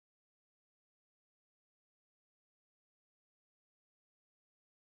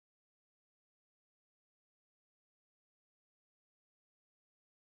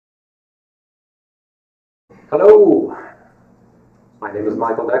Hello, my name is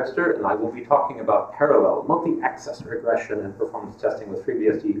Michael Dexter, and I will be talking about parallel multi-access regression and performance testing with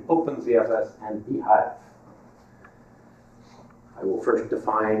FreeBSD, OpenZFS, and bhyve. I will first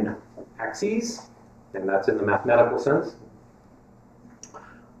define axes, and that's in the mathematical sense.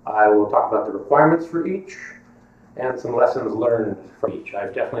 I will talk about the requirements for each, and some lessons learned from each.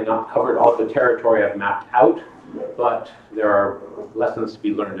 I've definitely not covered all of the territory I've mapped out, but there are lessons to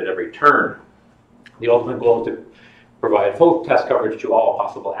be learned at every turn. The ultimate goal is to provide full test coverage to all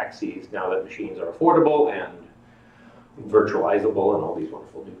possible axes now that machines are affordable and virtualizable and all these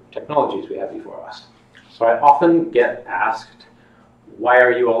wonderful new technologies we have before us. So I often get asked, why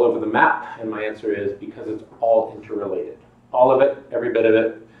are you all over the map? And my answer is because it's all interrelated. All of it, every bit of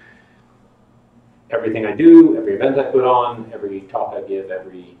it, everything I do, every event I put on, every talk I give,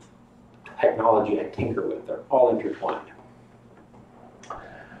 every technology I tinker with, they're all intertwined.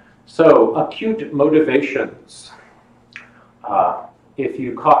 So, acute motivations. If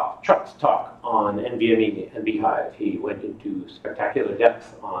you caught Chuck's talk on NVMe and bhyve, he went into spectacular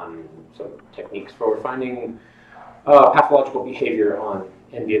depth on some techniques for finding pathological behavior on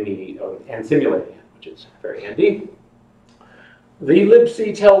NVMe and simulating it, which is very handy. The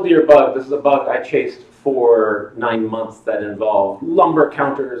libc telldeer bug, this is a bug I chased for 9 months that involved lumber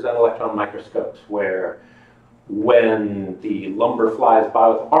counters and electron microscopes, where when the lumber flies by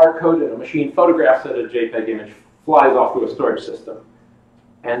with a barcode and a machine photographs it, a JPEG image flies off to a storage system.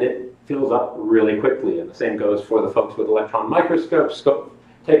 And it fills up really quickly. And the same goes for the folks with electron microscopes,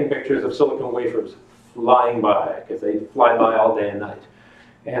 taking pictures of silicon wafers flying by, because they fly by all day and night.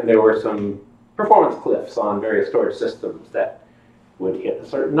 And there were some performance cliffs on various storage systems that would hit a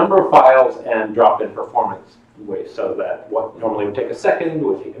certain number of files and drop in performance ways, so that what normally would take a second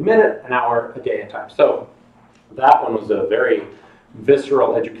would take a minute, an hour, a day at a time. So that one was a very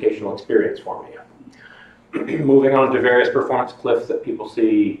visceral educational experience for me. Moving on to various performance cliffs that people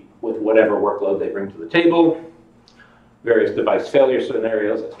see with whatever workload they bring to the table, various device failure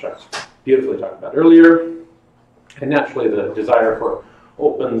scenarios, as Chuck beautifully talked about earlier, and naturally the desire for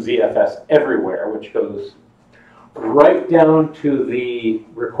OpenZFS everywhere, which goes right down to the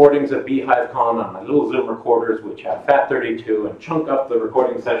recordings of bhyve.com on my little Zoom recorders, which have FAT32 and chunk up the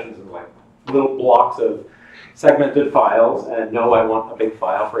recording sessions in like little blocks of segmented files, and no, I want a big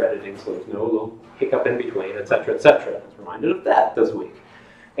file for editing, so there's no little hiccup in between, etc., etc. I was reminded of that this week.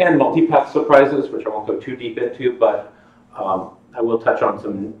 And multipath surprises, which I won't go too deep into, but I will touch on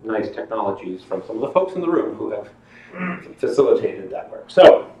some nice technologies from some of the folks in the room who have facilitated that work.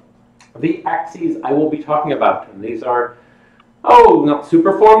 So, the axes I will be talking about, and these are, not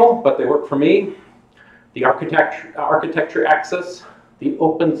super formal, but they work for me. The architecture axis, the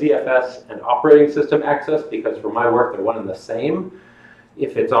OpenZFS and operating system axis, because for my work they're one and the same.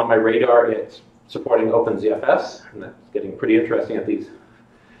 If it's on my radar, it's supporting OpenZFS, and that's getting pretty interesting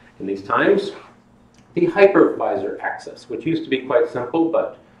in these times. The hypervisor axis, which used to be quite simple,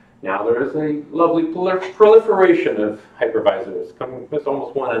 but now there is a lovely proliferation of hypervisors. There's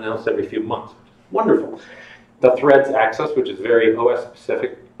almost one announced every few months. Wonderful. The threads axis, which is very OS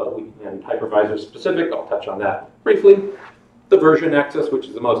specific, and hypervisor specific. I'll touch on that briefly. The version axis, which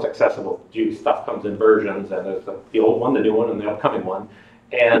is the most accessible. Gee, stuff comes in versions, and there's the old one, the new one, and the upcoming one.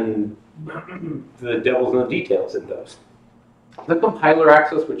 And the devil's in the details in those. The compiler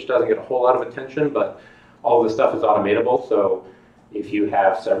axis, which doesn't get a whole lot of attention, but all this stuff is automatable, so if you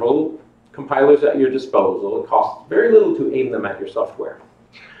have several compilers at your disposal, it costs very little to aim them at your software.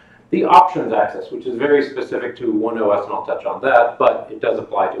 The options axis, which is very specific to one OS, and I'll touch on that, but it does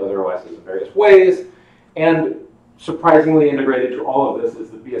apply to other OSs in various ways. And surprisingly integrated to all of this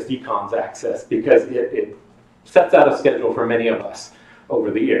is the BSDcons axis, because it sets out a schedule for many of us over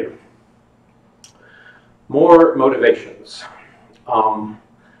the year. More motivations.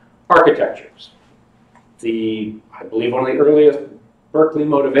 Architectures. I believe one of the earliest Berkeley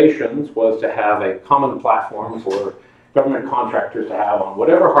motivations was to have a common platform for government contractors to have on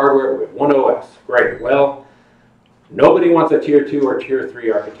whatever hardware with one OS. Great. Well, nobody wants a tier 2 or tier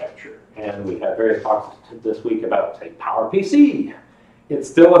 3 architecture. And we had various talks this week about, say, PowerPC. It's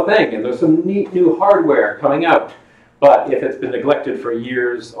still a thing, and there's some neat new hardware coming out. But if it's been neglected for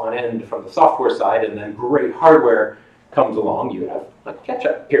years on end from the software side, and then great hardware comes along, you have a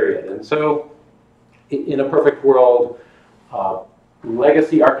catch-up period. And so, in a perfect world,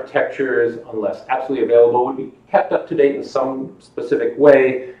 legacy architectures, unless absolutely available, would be kept up to date in some specific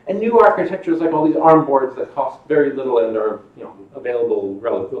way. And new architectures, like all these ARM boards that cost very little and are available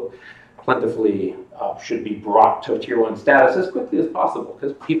relatively plentifully, should be brought to tier 1 status as quickly as possible,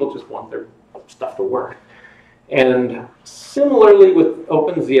 because people just want their stuff to work. And similarly with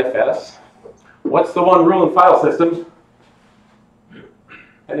OpenZFS, What's the one rule in file systems?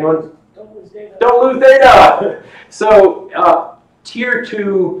 Anyone? Don't lose data. Don't lose data! So, tier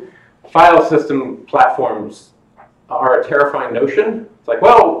 2 file system platforms are a terrifying notion. It's like,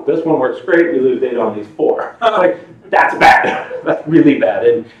 well, this one works great, we lose data on these 4. Like, that's bad. That's really bad.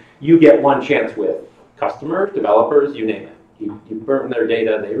 And you get one chance with customers, developers, you name it. You burn their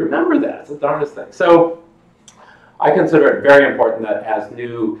data, they remember that. It's the darndest thing. So I consider it very important that as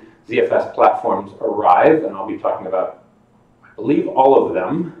new ZFS platforms arrive, and I'll be talking about, I believe, all of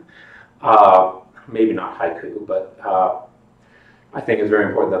them, maybe not Haiku, but I think it's very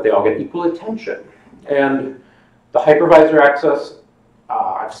important that they all get equal attention. And the hypervisor access,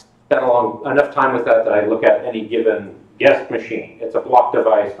 I've spent enough time with that I look at any given guest machine. It's a block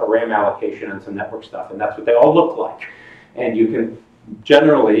device, a RAM allocation, and some network stuff, and that's what they all look like. And you can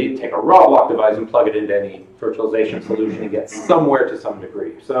generally take a raw block device and plug it into any virtualization solution and get somewhere to some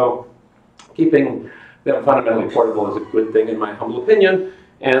degree. So keeping them fundamentally portable is a good thing in my humble opinion.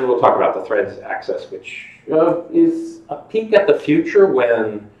 And we'll talk about the threads access, which is a peek at the future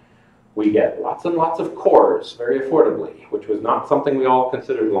when we get lots and lots of cores very affordably, which was not something we all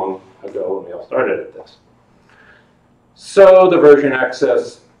considered long ago when we all started at this. So the version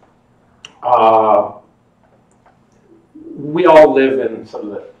access, we all live in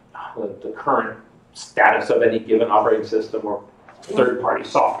some of the current status of any given operating system or third-party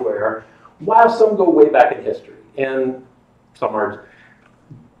software, while some go way back in history. And some are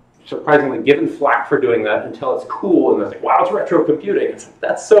surprisingly given flack for doing that until it's cool, and they're like, wow, it's retro computing. It's like,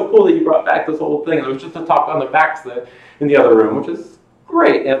 that's so cool that you brought back this whole thing. And there was just a talk on the backs in the other room, which is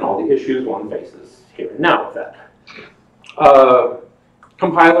great, and all the issues one faces here and now with that.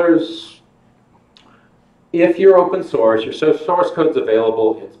 Compilers, if you're open source, your source code's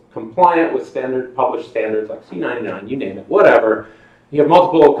available, it's compliant with published standards like C99, you name it, whatever. You have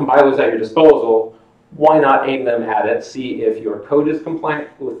multiple compilers at your disposal. Why not aim them at it, see if your code is compliant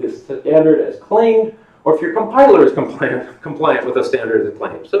with this standard as claimed, or if your compiler is compliant with the standard as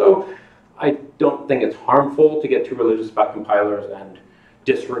claimed. So I don't think it's harmful to get too religious about compilers and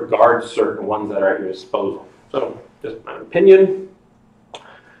disregard certain ones that are at your disposal. So just my opinion.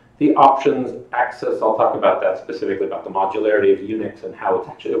 The options access, I'll talk about that specifically, about the modularity of Unix and how it's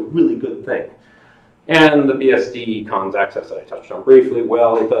actually a really good thing. And the BSD cons access that I touched on briefly,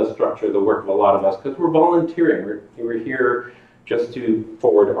 well, it does structure the work of a lot of us because we're volunteering. We're here just to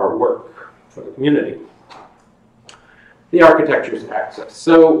forward our work for the community. The architecture's access.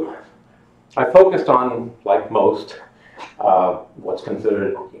 So I focused on, like most, what's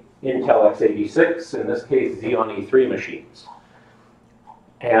considered Intel x86, in this case Xeon E3 machines.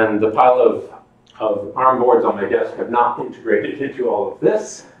 And the pile of ARM boards on my desk have not integrated into all of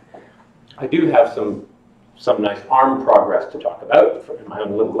this. I do have some nice ARM progress to talk about in my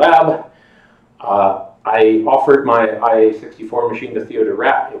own little lab. I offered my i64 machine to Theodore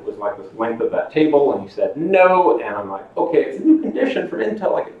Rapp. It was like the length of that table, and he said no. And I'm like, okay, it's a new condition for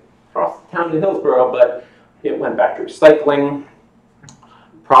Intel, like across the town in Hillsborough, but it went back to recycling.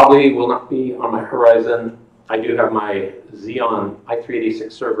 Probably will not be on my horizon. I do have my Xeon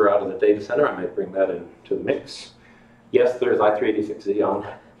i386 server out of the data center. I might bring that into the mix. Yes, there's i386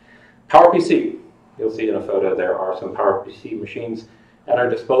 Xeon. PowerPC, you'll see in a photo there are some PowerPC machines at our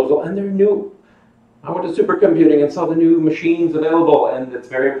disposal, and they're new. I went to supercomputing and saw the new machines available, and it's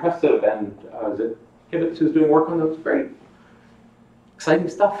very impressive, and Kivitz, who's doing work on those, great. Exciting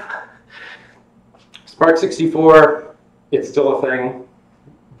stuff. Spark 64, it's still a thing.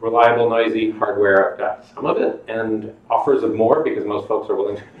 Reliable, noisy hardware, I've got some of it, and offers of more because most folks are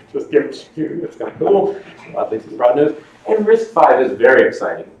willing to just give it to you. It's kind of cool. At least it's broad news. And RISC-V is very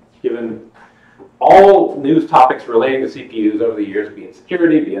exciting, given all news topics relating to CPUs over the years, be it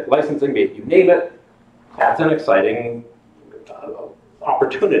security, be it licensing, be it you name it. That's an exciting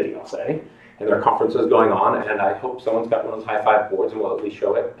opportunity, I'll say. And there are conferences going on, and I hope someone's got one of those high-five boards and will at least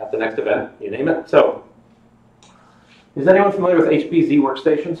show it at the next event, you name it. So, is anyone familiar with HPZ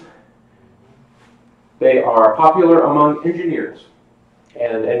workstations? They are popular among engineers,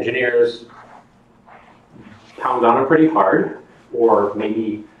 and engineers pound on them pretty hard, or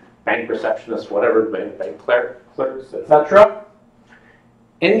maybe bank receptionists, whatever, bank clerks, etc.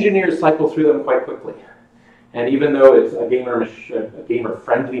 Engineers cycle through them quite quickly, and even though it's a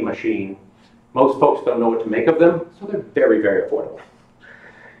gamer-friendly machine, most folks don't know what to make of them, so they're very, very affordable.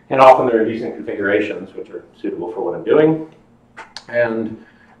 And often they're in decent configurations, which are suitable for what I'm doing. And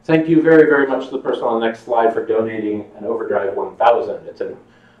thank you very, very much to the person on the next slide for donating an Overdrive 1000. It's an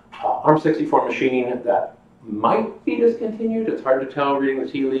ARM64 machine that might be discontinued. It's hard to tell reading the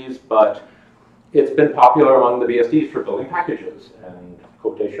tea leaves, but it's been popular among the BSDs for building packages. And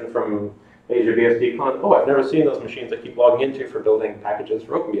quotation from AsiaBSD client. Oh, I've never seen those machines I keep logging into for building packages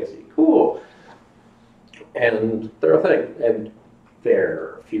for OpenBSD. Cool. And they're a thing. And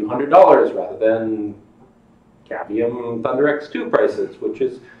they're a few $100s rather than Cavium ThunderX2 prices, which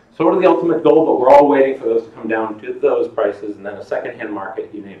is sort of the ultimate goal, but we're all waiting for those to come down to those prices and then a second-hand market,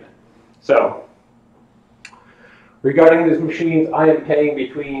 you name it. So, regarding these machines, I am paying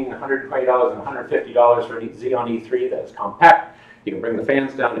between $120 and $150 for an Xeon E3 that's compact. You can bring the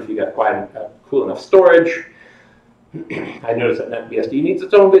fans down if you got quite cool enough storage. I noticed that NetBSD needs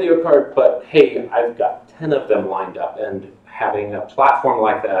its own video card, but hey, I've got 10 of them lined up, and having a platform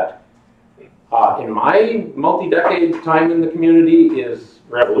like that in my multi-decade time in the community is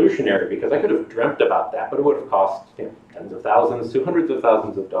revolutionary, because I could have dreamt about that, but it would have cost tens of thousands to hundreds of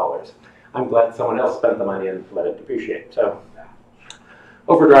thousands of dollars. I'm glad someone else spent the money and let it depreciate. So,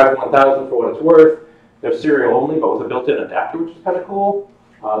 Overdrive 1000 for what it's worth. They're serial only, but with a built-in adapter, which is kind of cool.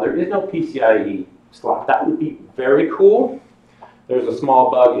 There is no PCIe slot. That would be very cool. There's a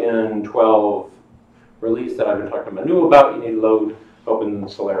small bug in 12 release that I've been talking to Manu about. You need to load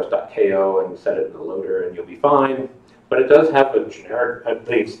OpenSolaris.ko and set it in the loader, and you'll be fine. But it does have a generic,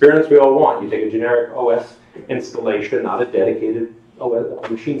 the experience we all want. You take a generic OS installation, not a dedicated OS, a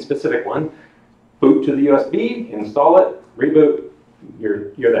machine-specific one, boot to the USB, install it, reboot,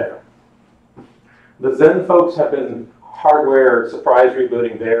 you're there. The Zen folks have been hardware surprise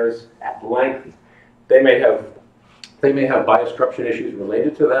rebooting theirs at length. They may have BIOS corruption issues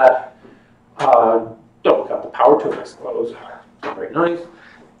related to that. Don't got the power to expose. Very nice.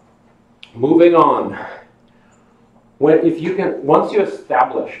 Moving on. Once you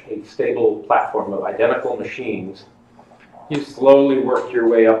establish a stable platform of identical machines, you slowly work your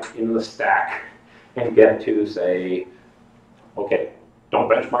way up in the stack and get to, say, okay, don't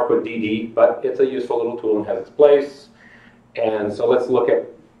benchmark with DD, but it's a useful little tool and has its place. And so let's look at,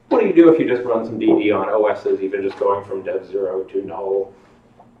 what do you do if you just run some DD on OSs, even just going from dev 0 to null?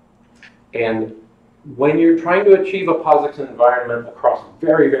 And when you're trying to achieve a POSIX environment across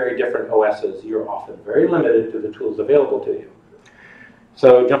very, very different OSs, you're often very limited to the tools available to you.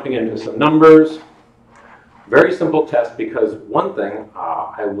 So jumping into some numbers, very simple test, because one thing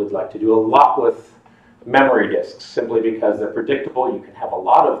I would like to do a lot with memory disks, simply because they're predictable. You can have a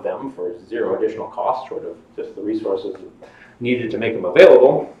lot of them for zero additional cost, short of just the resources needed to make them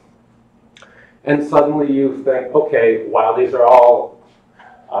available. And suddenly you think, okay, while these are all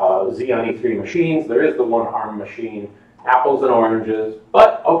Xeon E3 machines, there is the one ARM machine, apples and oranges,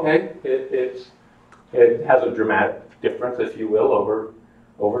 but okay, it has a dramatic difference, if you will, over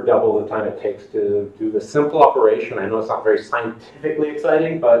double the time it takes to do the simple operation. I know it's not very scientifically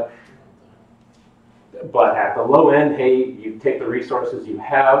exciting, but at the low end, hey, you take the resources you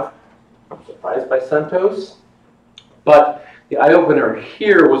have. I'm surprised by CentOS. But the eye-opener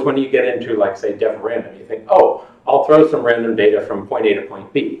here was when you get into, like, say, dev random. You think, oh, I'll throw some random data from point A to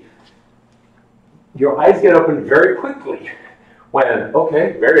point B. Your eyes get opened very quickly when,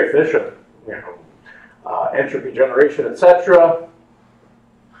 okay, very efficient, entropy generation, etc.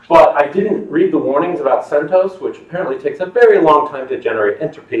 But I didn't read the warnings about CentOS, which apparently takes a very long time to generate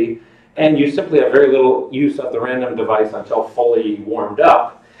entropy, and you simply have very little use of the random device until fully warmed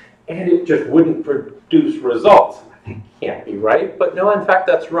up, and it just wouldn't produce results. It can't be right, but no, in fact,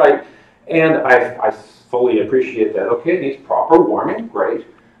 that's right. And I fully appreciate that. Okay, it needs proper warming, great.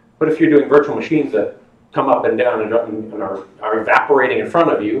 But if you're doing virtual machines that come up and down and are evaporating in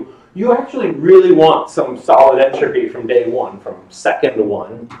front of you, you actually really want some solid entropy from day one, from second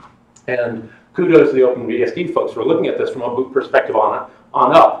one. And kudos to the OpenBSD folks who are looking at this from a boot perspective on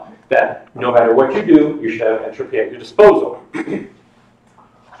up, that no matter what you do, you should have entropy at your disposal.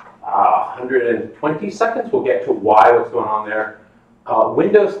 120 seconds, we'll get to why, what's going on there.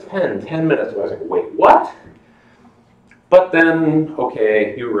 Windows 10, 10 minutes. I was like, wait, what? But then,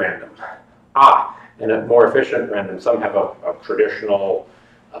 okay, you random. And a more efficient random. Some have a traditional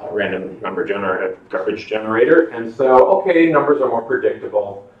random number generator, garbage generator. And so, okay, numbers are more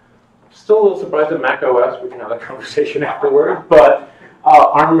predictable. Still a little surprised at Mac OS. We can have that conversation afterward. But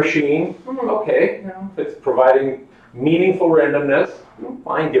ARM machine, okay, if it's providing meaningful randomness,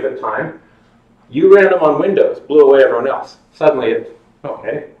 fine, give it time. You random on Windows, blew away everyone else. Suddenly it,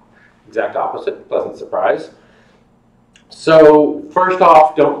 okay, exact opposite, pleasant surprise. So first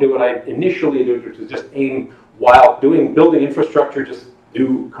off, don't do what I initially did, which is just aim while building infrastructure, just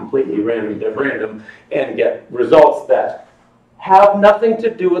do completely random, dev random, and get results that have nothing to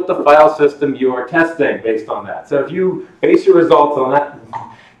do with the file system you are testing based on that. So if you base your results on that,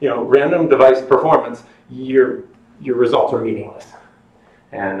 random device performance, your results are meaningless.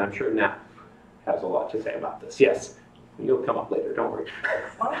 And I'm sure Nat has a lot to say about this. Yes, You'll come up later, don't worry.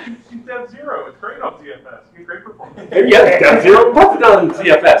 Why don't you dev 0? It's great on ZFS. You get great performance. And yes, dev 0 perfect on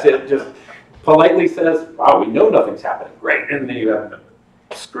ZFS. It just politely says, wow, we know nothing's happening. Great. And then you have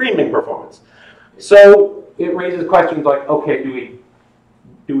screaming performance. So it raises questions like, okay, do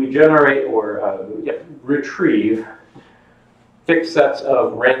we generate or retrieve fixed sets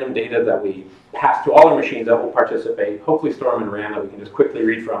of random data that we pass to all our machines that will participate, hopefully store them in RAM that we can just quickly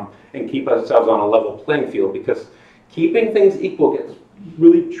read from and keep ourselves on a level playing field, because keeping things equal gets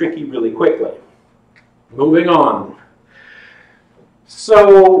really tricky really quickly. Moving on.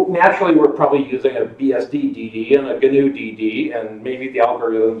 So naturally we're probably using a BSD DD and a GNU DD, and maybe the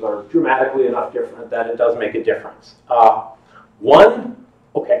algorithms are dramatically enough different that it does make a difference. One,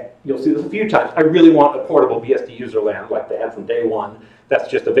 okay, you'll see this a few times, I really want a portable BSD userland like they had from day one. That's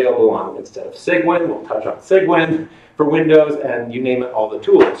just available on, instead of Cygwin, we'll touch on Cygwin for Windows, and you name it, all the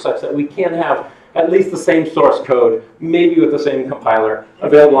tools, such that we can have at least the same source code, maybe with the same compiler,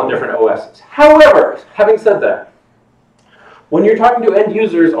 available on different OSs. However, having said that, when you're talking to end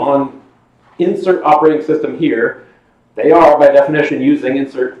users on insert operating system here, they are, by definition, using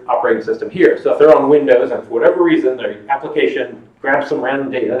insert operating system here. So if they're on Windows and for whatever reason their application grabs some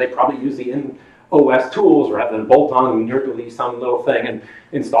random data, they probably use the OS tools rather than bolt on nerdily some little thing and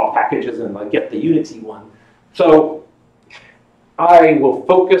install packages and like get the Unixy one. So I will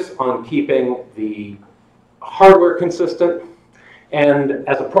focus on keeping the hardware consistent and,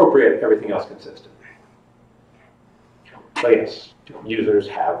 as appropriate, everything else consistent. But yes, users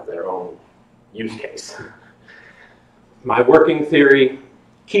have their own use case. My working theory,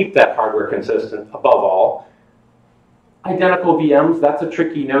 keep that hardware consistent above all. Identical VMs, that's a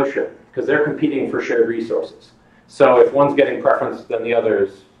tricky notion, because they're competing for shared resources. So if one's getting preference than the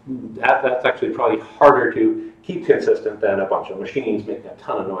others, that's actually probably harder to keep consistent than a bunch of machines making a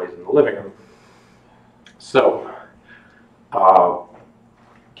ton of noise in the living room. So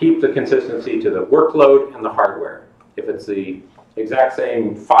keep the consistency to the workload and the hardware. If it's the exact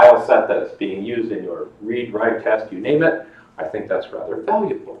same file set that is being used in your read, write, test, you name it, I think that's rather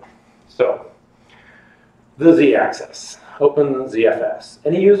valuable. So the Z-axis. OpenZFS.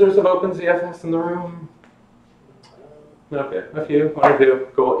 Any users of OpenZFS in the room? Okay, a few, one or two,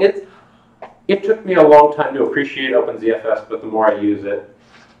 cool. It took me a long time to appreciate OpenZFS, but the more I use it,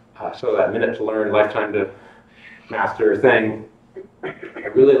 so that minute to learn, lifetime to master thing, I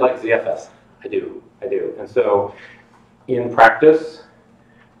really like ZFS. I do. And so in practice,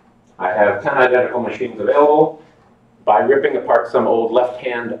 I have 10 identical machines available. By ripping apart some old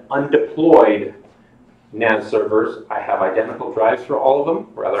left-hand undeployed NAS servers, I have identical drives for all of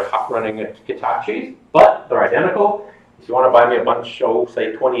them, rather hot running Hitachis, but they're identical. If you want to buy me a bunch,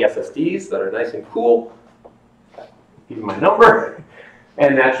 say 20 SSDs that are nice and cool, give me my number.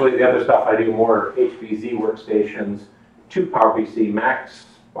 And naturally, the other stuff I do, more HVZ workstations, 2 PowerPC Macs.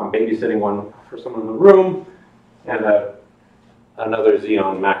 I'm babysitting one for someone in the room, and another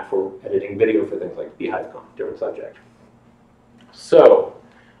Xeon Mac for editing video for things like bhyve, different subject. So,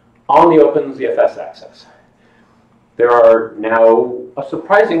 on the OpenZFS access, there are now a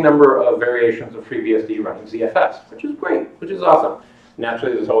surprising number of variations of FreeBSD running ZFS, which is great, which is awesome.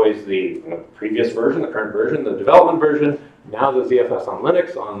 Naturally, there's always the previous version, the current version, the development version, now the ZFS on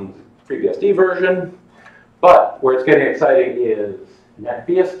Linux, on FreeBSD version. But where it's getting exciting is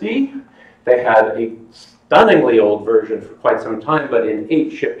NetBSD. They had a stunningly old version for quite some time, but in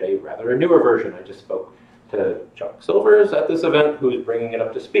 8 shipped a rather newer version. I just spoke to Chuck Silvers at this event, who's bringing it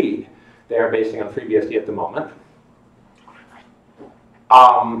up to speed. They are basing on FreeBSD at the moment.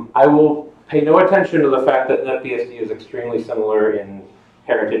 I will pay no attention to the fact that NetBSD is extremely similar in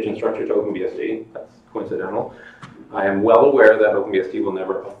heritage and structure to OpenBSD. That's coincidental. I am well aware that OpenBSD will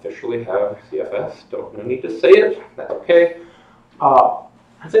never officially have ZFS. No need to say it. That's okay.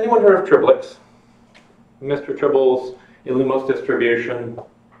 Has anyone heard of Triblix? Mr. Tribble's Illumos distribution.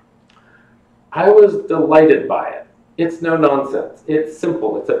 I was delighted by it. It's no nonsense. It's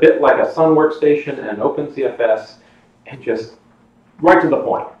simple. It's a bit like a Sun workstation and OpenZFS, and just right to the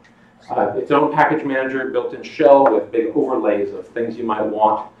point. Its own package manager, built-in shell with big overlays of things you might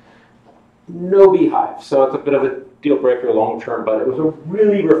want. No bhyve, so it's a bit of a deal breaker long term, but it was a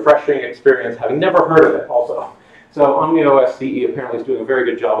really refreshing experience, having never heard of it also. So OmniOS CE apparently is doing a very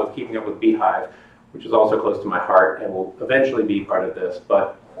good job of keeping up with bhyve, which is also close to my heart and will eventually be part of this,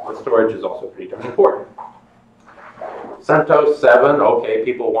 but the storage is also pretty darn important. CentOS 7, okay,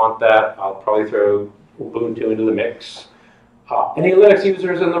 people want that. I'll probably throw Ubuntu into the mix. Any Linux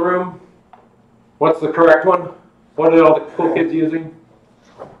users in the room? What's the correct one? What are all the cool kids using?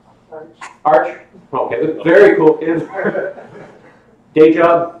 Arch. Okay, very cool kids. Day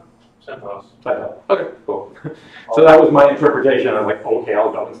job? CentOS. CentOS. Okay, cool. So that was my interpretation. I was like, okay,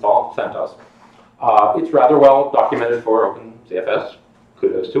 I'll go install CentOS. It's rather well documented for OpenZFS.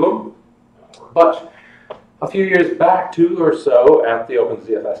 Kudos to them. But a few years back, 2 or so, at the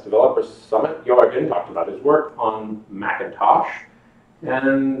OpenZFS Developers Summit, Jorgen talked about his work on Macintosh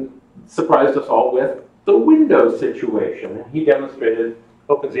and surprised us all with the Windows situation. He demonstrated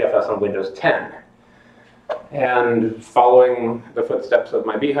OpenZFS on Windows 10. And following the footsteps of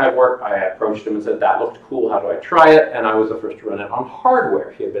my bhyve work, I approached him and said, that looked cool, how do I try it? And I was the first to run it on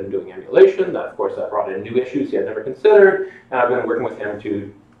hardware. He had been doing emulation. That, of course, that brought in new issues he had never considered. And I've been working with him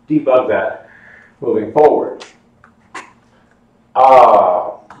to debug that moving forward.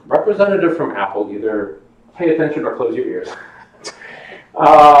 Representative from Apple, either pay attention or close your ears.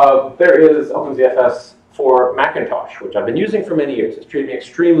 There is OpenZFS for Macintosh, which I've been using for many years. It's treated me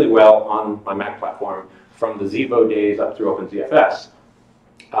extremely well on my Mac platform from the Xevo days up through OpenZFS.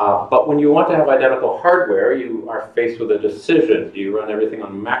 But when you want to have identical hardware, you are faced with a decision. Do you run everything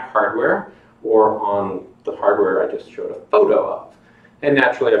on Mac hardware or on the hardware I just showed a photo of? And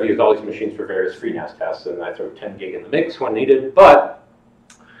naturally, I've used all these machines for various FreeNAS tests, and I throw 10 gig in the mix when needed. But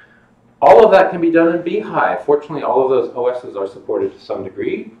all of that can be done in bhyve. Fortunately, all of those OSs are supported to some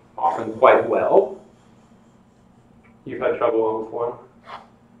degree, often quite well. You've had trouble before?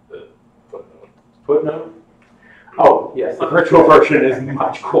 The footnote. Footnote? Oh, yes, the virtual version is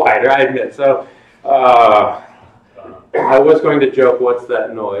much quieter, I admit. So I was going to joke, what's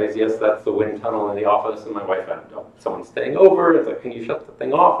that noise? Yes, that's the wind tunnel in the office, and my wife had someone staying over. It's like, can you shut the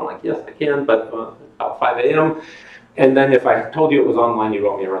thing off? I'm like, yes, I can, but about 5 a.m. And then if I told you it was online, you'd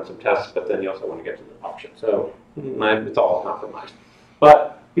want me to run some tests, but then you also want to get to the auction. So it's all compromised.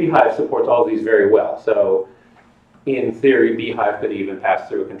 But bhyve supports all these very well. So in theory, bhyve could even pass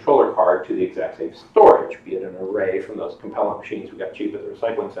through a controller card to the exact same storage, be it an array from those compelling machines we got cheap at the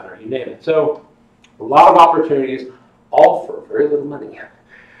recycling center, you name it. So a lot of opportunities, all for very little money.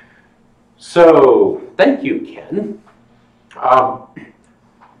 So thank you, Ken.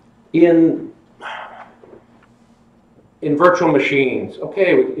 In virtual machines,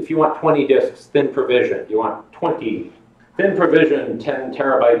 okay, if you want 20 disks, thin provision. You want 20 thin provision 10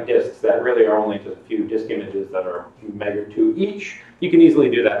 terabyte disks that really are only just a few disk images that are meg or 2 each. You can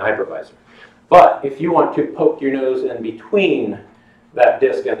easily do that in hypervisor. But if you want to poke your nose in between that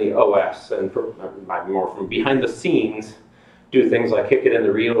disk and the OS, and more from behind the scenes, do things like kick it in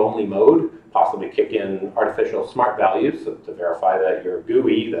the read-only mode, possibly kick in artificial smart values to verify that your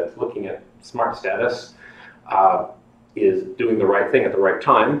GUI that's looking at smart status is doing the right thing at the right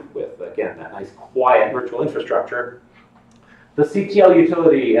time with, again, that nice quiet virtual infrastructure. The CTL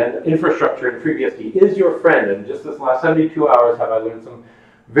utility and infrastructure in FreeBSD is your friend, and just this last 72 hours have I learned some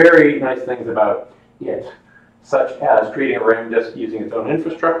very nice things about it, such as creating a RAM disk using its own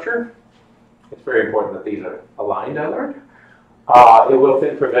infrastructure. It's very important that these are aligned, I learned. It will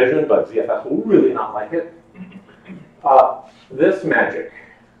thin provision, but ZFS will really not like it. This magic.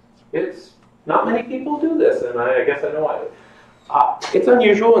 It's not many people do this, and I guess I know why. It's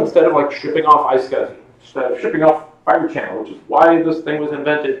unusual. Instead of like shipping off iSCSI, instead of shipping off Fibre Channel, which is why this thing was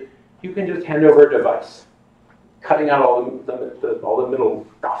invented, you can just hand over a device, cutting out all the middle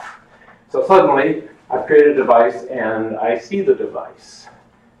stuff. So suddenly, I've created a device, and I see the device.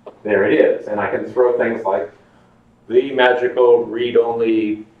 There it is, and I can throw things like the magical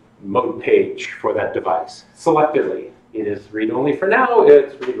read-only mode page for that device selectively. It is read-only for now,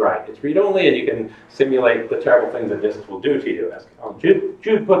 it's read-write. It's read-only, and you can simulate the terrible things that disks will do to you. As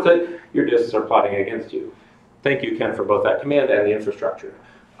Jude puts it, your disks are plotting against you. Thank you, Ken, for both that command and the infrastructure.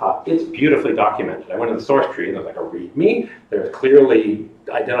 It's beautifully documented. I went to the source tree, and there's like a README. There's clearly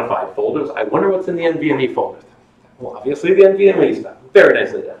identified folders. I wonder what's in the NVMe folder. Well, obviously the NVMe stuff. Very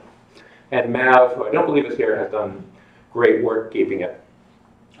nicely done. And Mav, who I don't believe is here, has done great work keeping it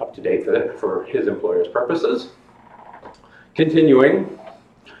up to date for his employer's purposes. Continuing,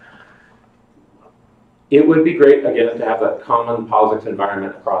 it would be great, again, to have that common POSIX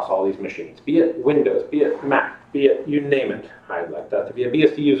environment across all these machines, be it Windows, be it Mac, be it you name it. I'd like that to be a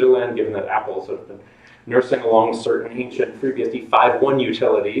BSD userland, given that Apple's sort of been nursing along certain ancient FreeBSD 5.1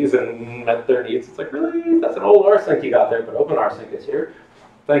 utilities and met their needs. It's like, really? That's an old rsync you got there, but open rsync is here.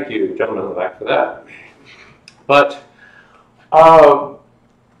 Thank you, gentlemen in the back, for that. But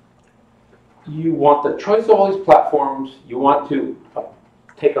you want the choice of all these platforms. You want to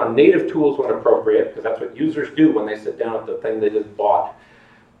take on native tools when appropriate, because that's what users do when they sit down at the thing they just bought.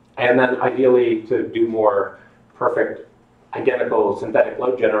 And then ideally to do more perfect, identical synthetic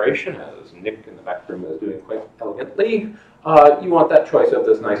load generation, as Nick in the back room is doing quite elegantly. you want that choice of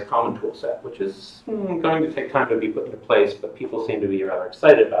this nice common tool set, which is going to take time to be put into place, but people seem to be rather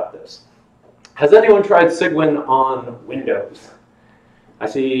excited about this. Has anyone tried Cygwin on Windows? I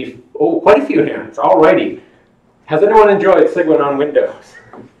see, quite a few hands. Alrighty. Has anyone enjoyed Cygwin on Windows?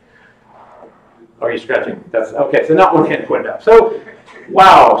 Oh, are you scratching? That's okay. So not one hand went up. So,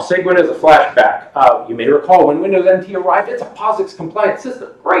 wow, Cygwin is a flashback. You may recall when Windows NT arrived, it's a POSIX compliant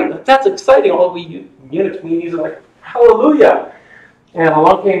system. Great, that's exciting. All we Unix communities are like, hallelujah. And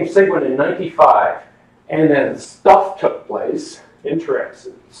along came Cygwin in '95, and then stuff took place. Interix,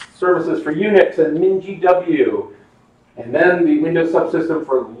 services for Unix and MinGW, and then the Windows subsystem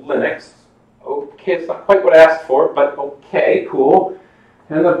for Linux. Okay, it's not quite what I asked for, but okay, cool.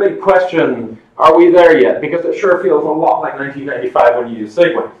 And the big question, are we there yet? Because it sure feels a lot like 1995 when you use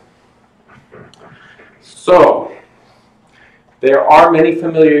Cygwin. So, there are many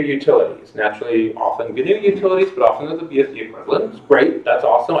familiar utilities. Naturally, often GNU utilities, but often there's a BSD equivalent. It's great, that's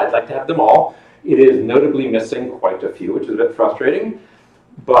awesome, I'd like to have them all. It is notably missing quite a few, which is a bit frustrating,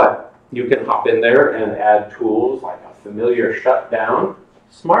 but you can hop in there and add tools like a familiar shutdown.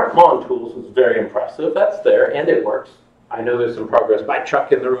 Smart Mon tools was very impressive. That's there, and it works. I know there's some progress by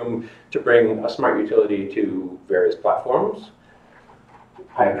Chuck in the room to bring a smart utility to various platforms.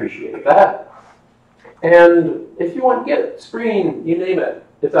 I appreciate that. And if you want Git, Screen, you name it,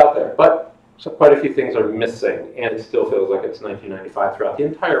 it's out there. But so quite a few things are missing, and it still feels like it's 1995 throughout the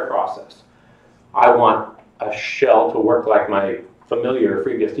entire process. I want a shell to work like my familiar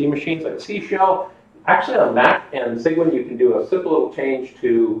FreeBSD machines, like C shell. Actually, on Mac and Cygwin, you can do a simple little change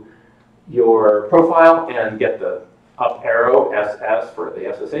to your profile and get the up arrow SS for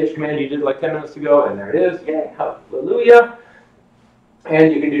the SSH command you did like 10 minutes ago, and there it is. Yay, hallelujah.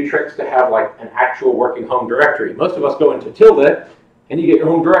 And you can do tricks to have like an actual working home directory. Most of us go into tilde, and you get your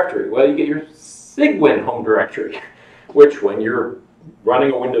home directory. Well, you get your Cygwin home directory, which when you're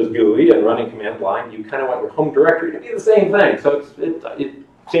running a Windows GUI and running command line, you kind of want your home directory to be the same thing. So it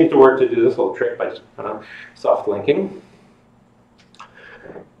seems to work to do this little trick by just kind of soft linking.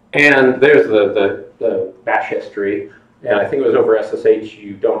 And there's the bash history. And I think it was over SSH,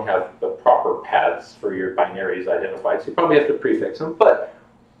 you don't have the proper paths for your binaries identified, so you probably have to prefix them. But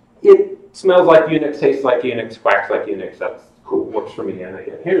it smells like Unix, tastes like Unix, quacks like Unix. That's cool, works for me. And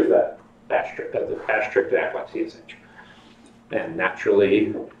again, here's that bash trick. That's a bash trick to act like CSH. And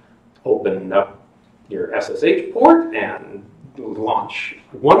naturally open up your SSH port and launch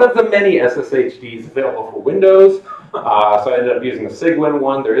one of the many SSHDs available for Windows. So I ended up using the Cygwin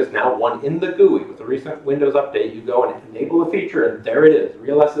one. There is now one in the GUI. With the recent Windows update, you go and enable the feature, and there it is,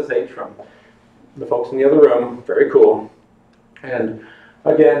 real SSH from the folks in the other room. Very cool. And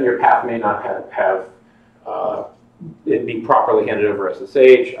again, your path may not have it be properly handed over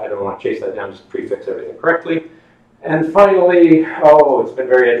SSH. I don't want to chase that down, just prefix everything correctly. And finally, it's been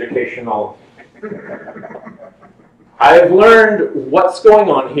very educational. I've learned what's going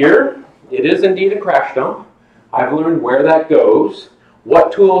on here. It is indeed a crash dump. I've learned where that goes,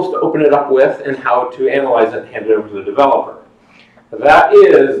 what tools to open it up with, and how to analyze it and hand it over to the developer. That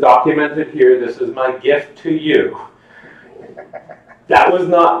is documented here. This is my gift to you. That was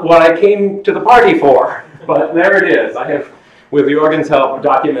not what I came to the party for, but there it is. I have, with the organ's help,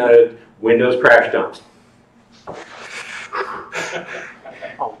 documented Windows crash dumps.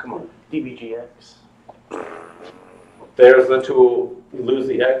 Oh, come on. DBGX. There's the tool, you lose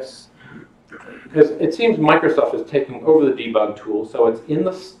the X. Because it seems Microsoft is taking over the debug tool, so it's in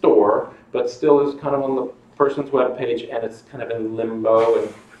the store, but still is kind of on the person's web page, and it's kind of in limbo,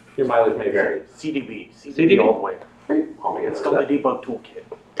 and your mileage may vary. CDB all the way. Great. Oh my God, It's still the debug toolkit.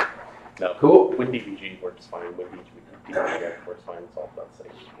 No, cool. WinDBG works fine. WinDBG works fine. It's all about the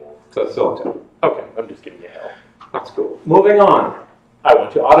same. So it's still okay. Okay, I'm just giving you hell. that's cool. Moving on, I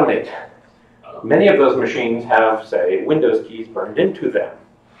want to automate. Many of those machines have, say, Windows keys burned into them.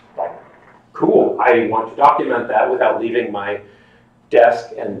 Cool, I want to document that without leaving my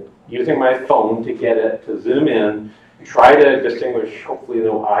desk and using my phone to get it, to zoom in, try to distinguish, hopefully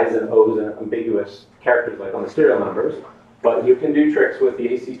no I's and O's and ambiguous characters like on the serial numbers, but you can do tricks with the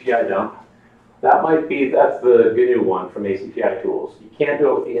ACPI dump. That's the GNU one from ACPI tools. You can't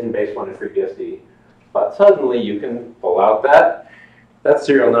do it with the in-base one in FreeBSD, but suddenly you can pull out that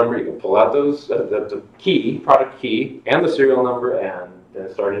serial number, you can pull out those, the key, product key, and the serial number, and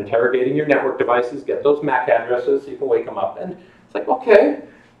then start interrogating your network devices, get those MAC addresses so you can wake them up. And it's like, okay,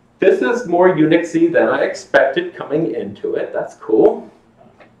 this is more Unixy than I expected coming into it. That's cool.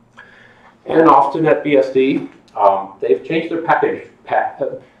 And often at BSD, they've changed their package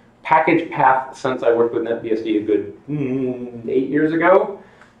path since I worked with NetBSD a good 8 years ago.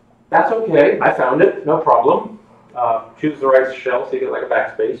 That's okay. I found it. No problem. choose the right shell so you get like a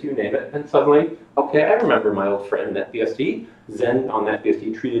backspace, you name it, and suddenly, okay, I remember my old friend NetBSD. Zen on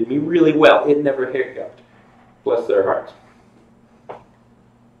NetBSD treated me really well. It never hiccuped. Bless their hearts.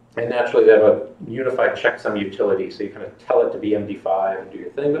 And naturally, they have a unified checksum utility, so you kind of tell it to be MD5 and do your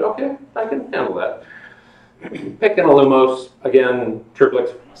thing, but okay, I can handle that. Picking a Lumos, again,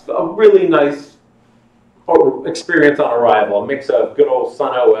 Triplets, a really nice experience on arrival. A mix of good old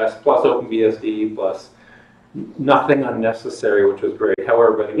Sun OS plus OpenBSD plus nothing unnecessary, which was great.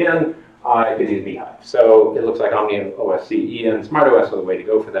 However, but again, I could use bhyve. So it looks like Omni OSCE and SmartOS are the way to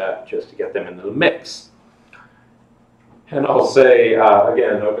go for that, just to get them into the mix. And I'll say,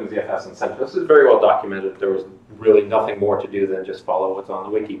 again, OpenZFS and CentOS. This is very well documented. There was really nothing more to do than just follow what's on the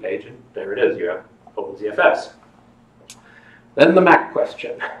wiki page, and there it is. You have OpenZFS. Then the Mac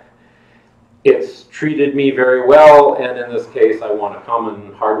question. It's treated me very well, and in this case, I want a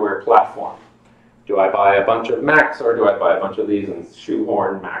common hardware platform. Do I buy a bunch of Macs, or do I buy a bunch of these and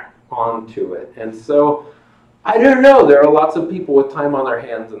shoehorn Mac onto it? And so, I don't know. There are lots of people with time on their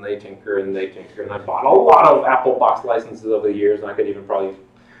hands, and they tinker and they tinker. And I bought a lot of Apple box licenses over the years, and I could even probably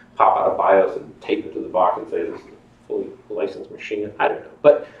pop out a BIOS and tape it to the box and say this is a fully licensed machine. I don't know.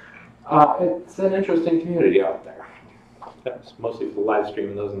 But it's an interesting community out there. That's mostly for the live stream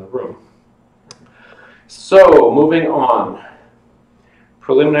and those in the room. So, moving on.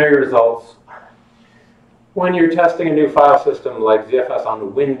 Preliminary results. When you're testing a new file system like ZFS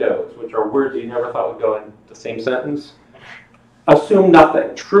on Windows, which are words you never thought would go in the same sentence, assume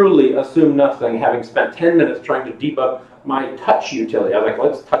nothing. Truly assume nothing, having spent 10 minutes trying to debug my touch utility. I was like,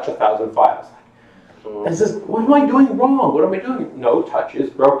 let's touch 1,000 files. And it says, what am I doing wrong? What am I doing? No, touch is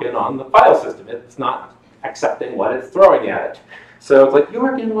broken on the file system. It's not accepting what it's throwing at it. So it's like,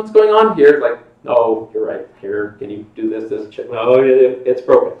 Jorgen, what's going on here? Like, no, you're right. Here, can you do this? No, it's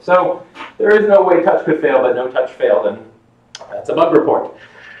broken. So there is no way touch could fail, but no touch failed, and that's a bug report.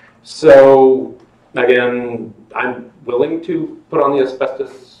 So again, I'm willing to put on the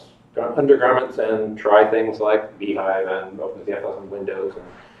asbestos undergarments and try things like bhyve and OpenZFS on Windows, and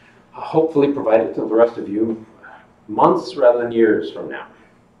hopefully provide it to the rest of you months rather than years from now.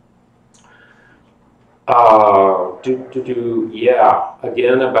 Yeah,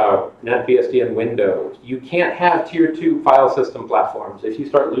 again about NetBSD and Windows. You can't have tier 2 file system platforms. If you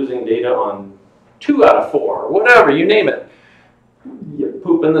start losing data on 2 out of 4, or whatever, you name it, you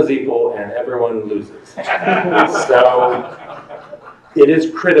poop in the ZPL and everyone loses. So it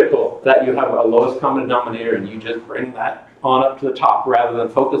is critical that you have a lowest common denominator and you just bring that on up to the top rather than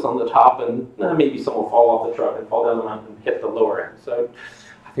focus on the top and maybe someone will fall off the truck and fall down the mountain and hit the lower end. So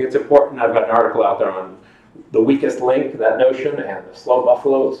I think it's important. I've got an article out there on the weakest link, that notion, and the slow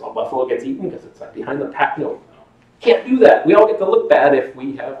buffalo. The slow buffalo gets eaten because it's like behind the pack. No, can't do that. We all get to look bad if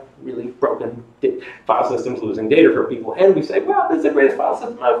we have really broken file systems losing data for people. And we say, well, this is the greatest file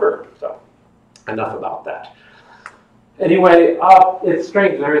system ever. So enough about that. Anyway, it's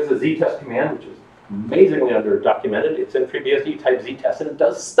strange. There is a ztest command, which is amazingly under-documented. It's in FreeBSD, type ztest, and it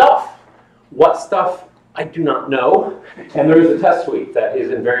does stuff. What stuff? I do not know. And there is a test suite that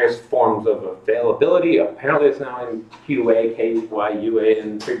is in various forms of availability. Apparently it's now in QA, KYUA,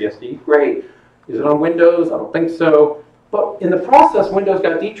 and FreeBSD. Great. Is it on Windows? I don't think so. But in the process, Windows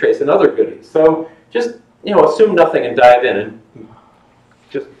got dtrace and other goodies. So just assume nothing and dive in and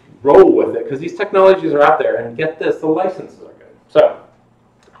just roll with it, because these technologies are out there. And get this, the licenses are good. So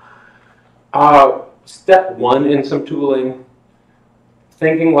step 1 in some tooling.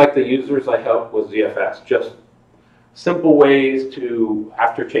 Thinking like the users I helped with ZFS, just simple ways to,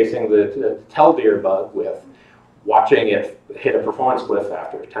 after chasing the telldeer bug with watching it hit a performance cliff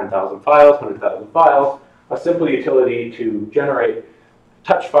after 10,000 files, 100,000 files, a simple utility to generate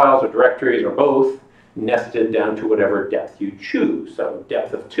touch files or directories or both nested down to whatever depth you choose. So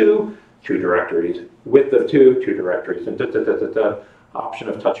depth of 2, 2 directories, width of 2, 2 directories, and option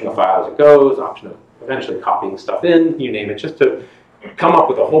of touching a file as it goes, option of eventually copying stuff in, you name it, just to come up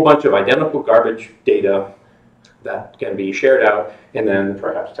with a whole bunch of identical garbage data that can be shared out and then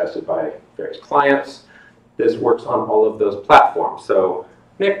perhaps tested by various clients. This works on all of those platforms. So,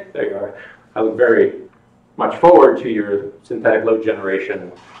 Nick, there you are. I look very much forward to your synthetic load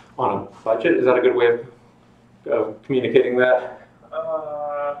generation on a budget. Is that a good way of communicating that?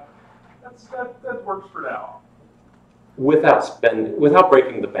 That works for now. Without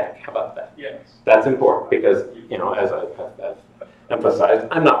breaking the bank. How about that? Yes. That's important because, as I've emphasized,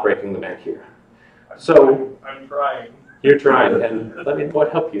 I'm not breaking the bank here. I'm trying. You're trying, and let me know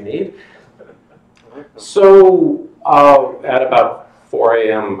what help you need. So at about 4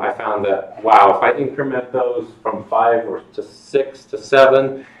 a.m., I found that, wow, if I increment those from 5 or to 6 to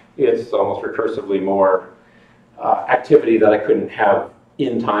 7, it's almost recursively more activity that I couldn't have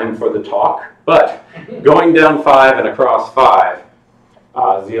in time for the talk. But going down 5 and across 5,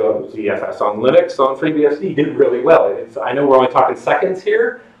 ZFS on Linux on FreeBSD did really well. I know we're only talking seconds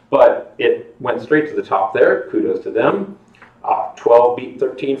here, but it went straight to the top there. Kudos to them. 12 beat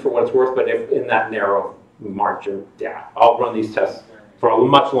 13 for what it's worth, but if in that narrow margin, yeah, I'll run these tests for a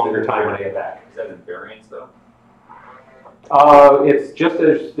much longer time when I get back. Is that in variance though? It's just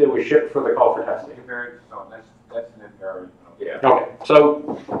as it was shipped for the call for testing. No, that's an invariant. Yeah. Okay,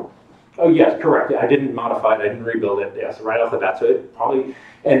 so, oh yes, correct. Yeah, I didn't modify it, I didn't rebuild it. Yes, right off the bat. So it probably,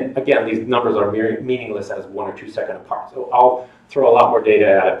 and again, these numbers are meaningless as 1 or 2 seconds apart. So I'll throw a lot more data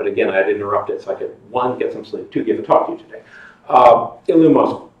at it, but again, I'd interrupt it so I could, 1, get some sleep, 2, give a talk to you today.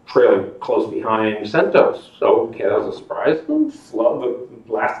 Illumo's trailing close behind CentOS. So, okay, that was a surprise. Slow,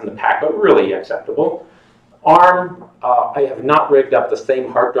 but last in the pack, but really acceptable. ARM, I have not rigged up the same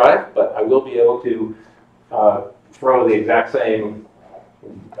hard drive, but I will be able to throw the exact same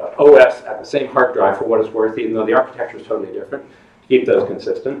OS at the same hard drive for what it's worth, even though the architecture is totally different, to keep those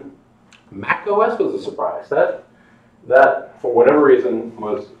consistent. Mac OS was a surprise. That, for whatever reason,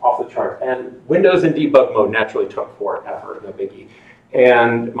 was off the charts. And Windows in debug mode naturally took forever, no biggie.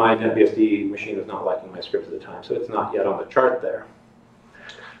 And my NetBSD machine is not liking my scripts at the time, so it's not yet on the chart there.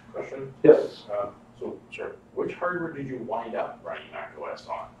 Question? Yes? So, sure. Which hardware did you wind up running macOS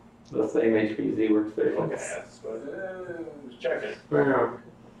on? The same HP Z workstation. Okay, that's good. Just checking. Yeah.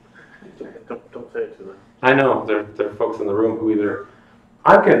 Don't say it to them. I know, there are folks in the room who either,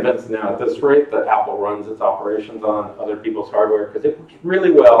 I'm convinced now at this rate that Apple runs its operations on other people's hardware because it works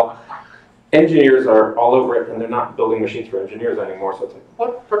really well. Engineers are all over it, and they're not building machines for engineers anymore, so it's like,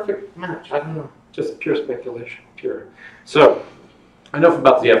 what perfect match? I don't know, just pure speculation, pure. So, enough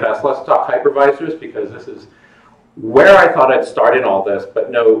about ZFS. Let's talk hypervisors, because this is where I thought I'd start in all this, but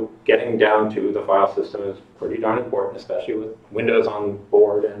no, getting down to the file system is pretty darn important, especially with Windows on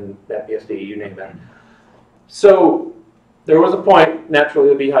board and NetBSD, you name it. So, there was a point,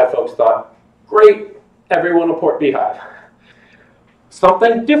 naturally, the bhyve folks thought, great, everyone will port bhyve.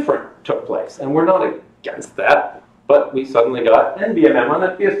 Something different took place, and we're not against that, but we suddenly got NVMM on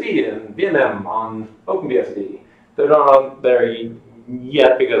NetBSD and VMM on OpenBSD. They're not on there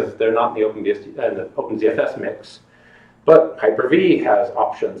yet because they're not in the OpenBSD and the OpenZFS mix. But Hyper-V has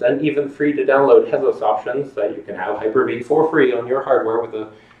options, and even free to download headless options that you can have Hyper-V for free on your hardware with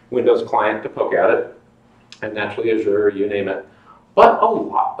a Windows client to poke at it, and naturally Azure, you name it. But a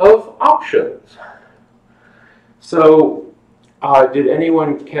lot of options. So, did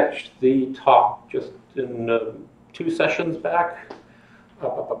anyone catch the talk just in 2 sessions back?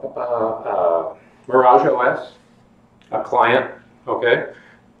 Mirage OS, a client, okay?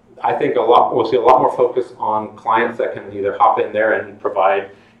 I think we'll see a lot more focus on clients that can either hop in there and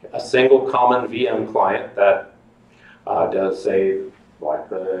provide a single common VM client that does, say, like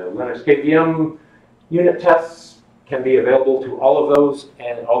the Linux KVM unit tests can be available to all of those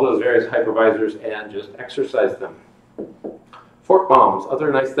and all those various hypervisors and just exercise them. Fork bombs,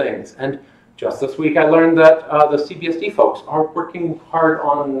 other nice things. And just this week I learned that the CBSD folks are working hard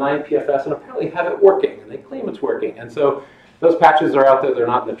on 9PFS and apparently have it working, and they claim it's working. And so those patches are out there, they're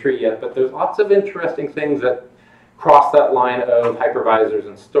not in the tree yet, but there's lots of interesting things that cross that line of hypervisors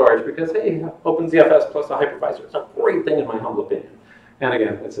and storage because, hey, OpenZFS plus a hypervisor is a great thing in my humble opinion. And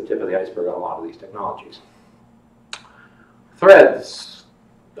again, it's the tip of the iceberg on a lot of these technologies. Threads,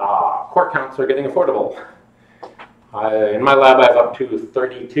 core counts are getting affordable. In my lab, I have up to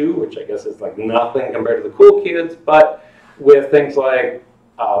 32, which I guess is like nothing compared to the cool kids, but with things like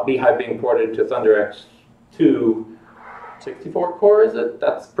bhyve being ported to ThunderX to 64 core, is it?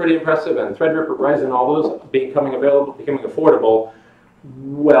 That's pretty impressive, and Threadripper, Ryzen, all those becoming available, becoming affordable.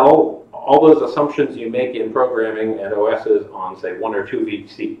 Well, all those assumptions you make in programming and OSs on, say, 1 or 2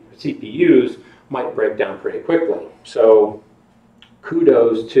 CPUs might break down pretty quickly. So,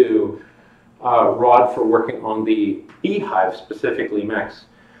 kudos to Rod for working on the bhyve, specifically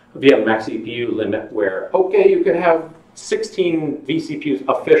VM max CPU limit, where, okay, you could have 16 vCPUs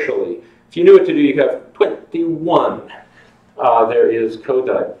officially. If you knew what to do, you could have 21. There is code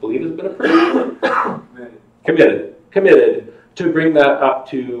that I believe has been approved, committed to bring that up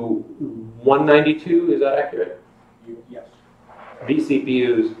to 192, is that accurate? Yes.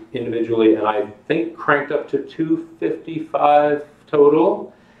 vCPUs individually, and I think cranked up to 255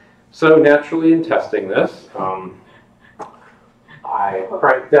 total. So naturally, in testing this, I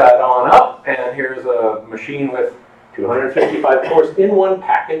cranked that on up, and here's a machine with 255 cores in one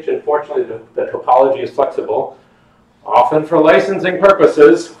package. Unfortunately, the topology is flexible. Often for licensing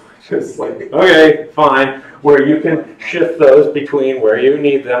purposes, Just like, okay, fine, where you can shift those between where you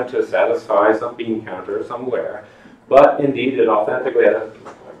need them to satisfy some bean counter somewhere. But indeed, it authentically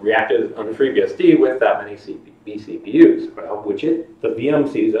reacted on FreeBSD with that many vCPUs, well, which the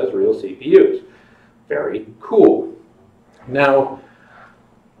VM sees as real CPUs. Very cool. Now,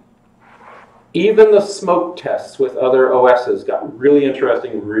 even the smoke tests with other OSs got really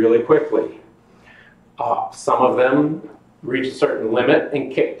interesting really quickly. Some of them reach a certain limit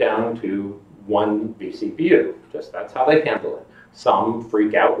and kick down to one vCPU. Just that's how they handle it. Some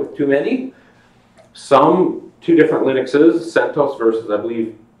freak out with too many. Some, two different Linuxes, CentOS versus, I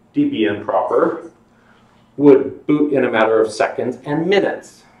believe, Debian proper, would boot in a matter of seconds and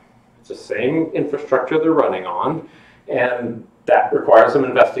minutes. It's the same infrastructure they're running on, and that requires some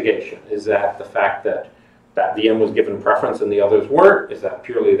investigation. Is that the fact that that VM was given preference and the others weren't? Is that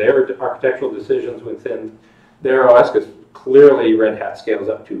purely their architectural decisions within their OS? Because clearly Red Hat scales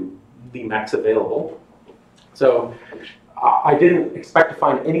up to the max available. So I didn't expect to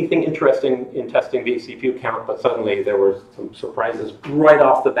find anything interesting in testing vCPU count, but suddenly there were some surprises right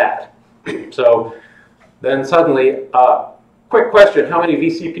off the bat. So then suddenly, quick question, how many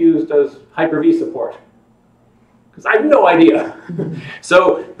vCPUs does Hyper-V support? Because I have no idea.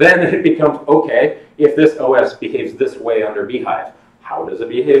 So then it becomes, okay, if this OS behaves this way under bhyve, how does it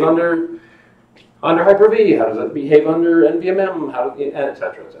behave under Hyper-V? How does it behave under NVMM? How does it, et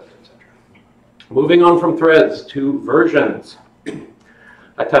cetera, et cetera, et cetera. Moving on from threads to versions.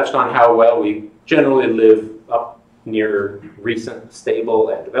 I touched on how well we generally live up near recent, stable,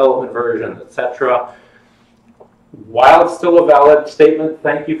 and development versions, etc. While it's still a valid statement,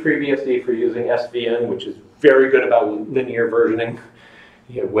 thank you FreeBSD for using SVN, which is very good about linear versioning.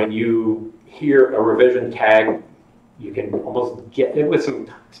 You know, when you hear a revision tag, you can almost get it with some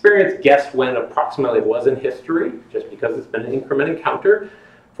experience, guess when approximately it was in history, just because it's been an increment encounter.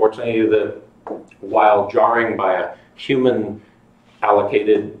 Fortunately, while jarring by a human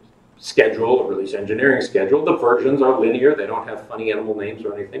allocated schedule, or release engineering schedule, the versions are linear. They don't have funny animal names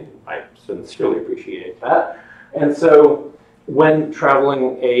or anything. I sincerely appreciate that. And so when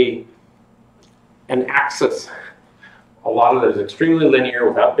traveling an axis, a lot of it is extremely linear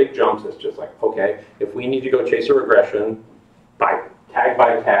without big jumps. It's just like, okay, if we need to go chase a regression by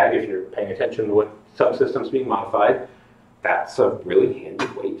tag, if you're paying attention to what subsystem's being modified, that's a really handy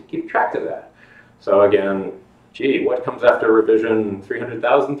way to keep track of that. So again, gee, what comes after revision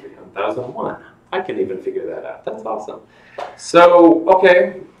 300,000, 300,001? I can even figure that out. That's awesome. So,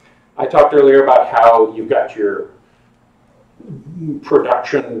 okay, I talked earlier about how you've got your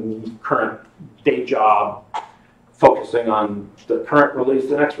production, current day job, focusing on the current release,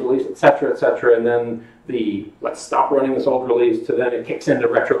 the next release, et cetera, and then let's stop running this old release to then it kicks into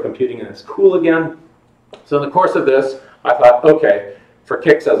retro computing and it's cool again. So in the course of this, I thought, okay, for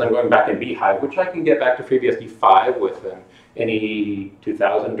kicks as I'm going back in bhyve, which I can get back to FreeBSD 5 with an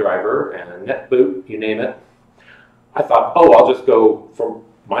NE2000 driver and NetBoot, you name it. I thought, oh, I'll just go, for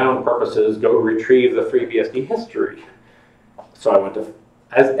my own purposes, go retrieve the FreeBSD history. So I went to,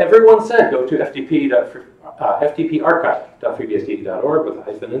 as everyone said, go to ftparchive.freebsd.org with a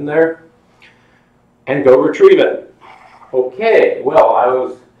hyphen in there, and go retrieve it. Okay, well, I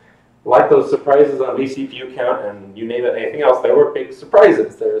was like those surprises on vCPU count and you name it, anything else, there were big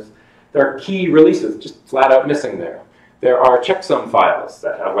surprises. There are key releases just flat out missing there. There are checksum files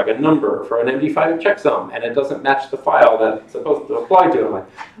that have like a number for an MD5 checksum, and it doesn't match the file that it's supposed to apply to. I'm like,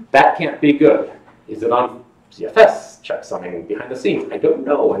 that can't be good. Is it on ZFS checksumming behind the scenes? I don't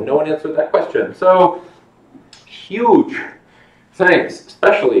know, and no one answered that question. So, huge thanks,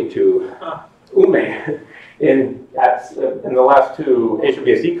 especially to Ume in the last two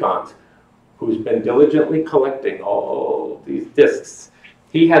HBSD cons, who's been diligently collecting all these disks.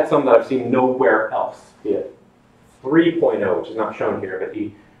 He had some that I've seen nowhere else. He had 3.0, which is not shown here, but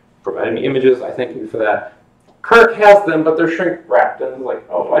he provided me images. I thank you for that. Kirk has them, but they're shrink wrapped, and like,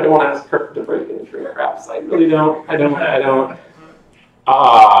 oh, I don't want to ask Kirk to break any shrink wraps. I really don't. I don't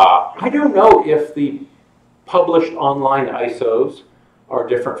know if the published online ISOs are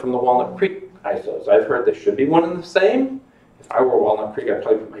different from the Walnut Creek ISOs. I've heard they should be one and the same. If I were Walnut Creek, I'd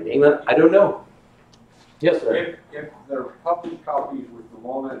probably put my name in it. I don't know. Yes, sir. If they're published copies with the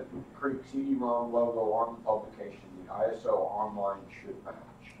Walnut Creek CD-ROM logo on the publication, the ISO online should match.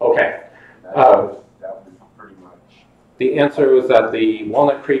 Okay. That was pretty much. The answer was that the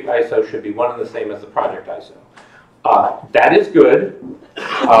Walnut Creek ISO should be one and the same as the project ISO. That is good.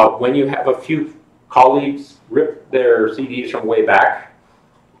 When you have a few colleagues rip their CDs from way back,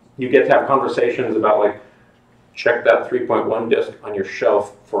 you get to have conversations about, like, check that 3.1 disk on your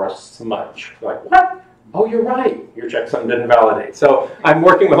shelf for a smudge. Like, what? oh, you're right, your checksum didn't validate. So I'm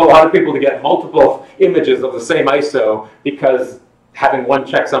working with a lot of people to get multiple images of the same ISO because having one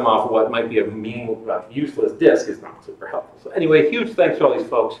checksum off of what might be a useless disk is not super helpful. So anyway, huge thanks to all these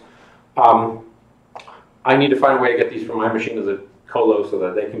folks. I need to find a way to get these from my machine as a colo so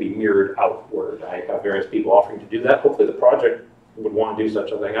that they can be mirrored outward. I have various people offering to do that. Hopefully the project would want to do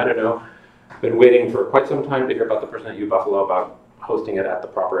such a thing. I don't know. Been waiting for quite some time to hear about the person at UBuffalo about hosting it at the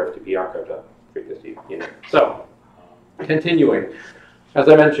proper FTP archive FreeBSD Unix. So, continuing. As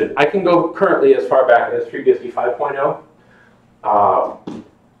I mentioned, I can go currently as far back as FreeBSD 5.0.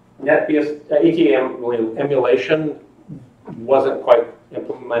 ATA emulation wasn't quite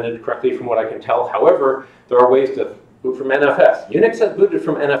implemented correctly from what I can tell. However, there are ways to boot from NFS. Unix has booted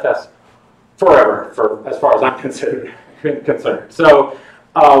from NFS forever, for as far as I'm concerned. So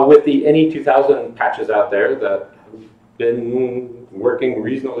with the NE 2000 patches out there that have been working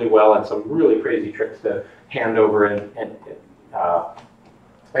reasonably well and some really crazy tricks to hand over and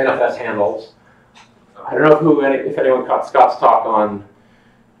NFS handles. I don't know if anyone caught Scott's talk on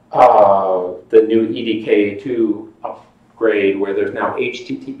the new EDK2 upgrade, where there's now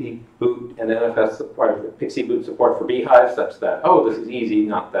HTTP boot and NFS support, PXE boot support for bhyve, such that, oh, this is easy,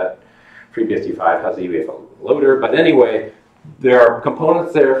 not that FreeBSD 5 has a UEFI loader. But anyway, there are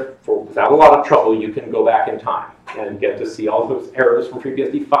components there for, without a lot of trouble, you can go back in time and get to see all those errors from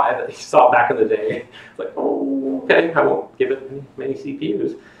FreeBSD 5 that you saw back in the day. It's like, oh, okay, I won't give it many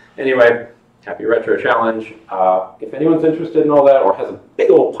CPUs. Anyway, happy retro challenge. If anyone's interested in all that or has a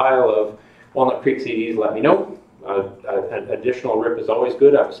big old pile of Walnut Creek CDs, let me know. An additional RIP is always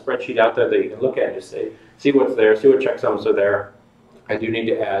good. I have a spreadsheet out there that you can look at and just say, see what's there, see what checksums are there. I do need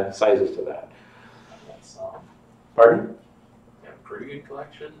to add sizes to that. That's Pardon? a pretty good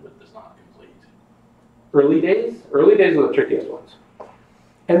collection, but it's not complete. Early days? Early days are the trickiest ones.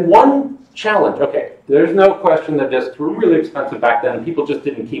 And one challenge, okay, there's no question that disks were really expensive back then and people just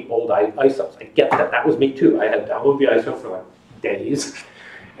didn't keep old ISOs. I get that. That was me too. I had to download the ISO for like days.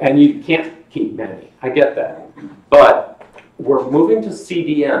 And you can't keep many. I get that. But we're moving to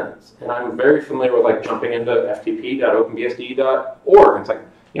CDNs, and I'm very familiar with like jumping into ftp.openbsd.org. It's like,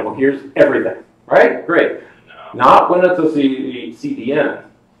 you know, here's everything, right? Great. No. Not when it's a CDN.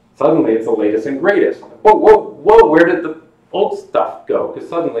 Suddenly it's the latest and greatest. Whoa, whoa, whoa, where did the old stuff go? Because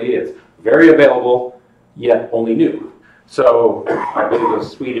suddenly it's very available, yet only new. So I believe the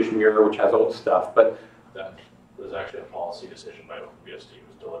Swedish mirror, which has old stuff, but That was actually a policy decision by OpenBSD. It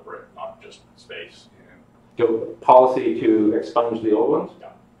was deliberate, not just space. policy to expunge the old ones?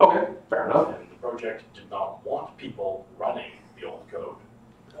 Yeah. Okay, fair enough. And the project did not want people running the old code.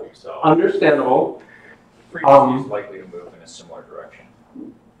 So Understandable. FreeBSD is likely to move in a similar direction.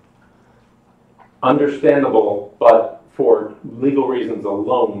 Understandable, but for legal reasons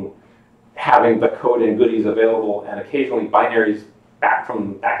alone, having the code and goodies available and occasionally binaries back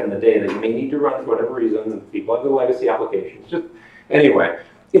in the day that you may need to run for whatever reason, and people have the legacy applications. Just anyway,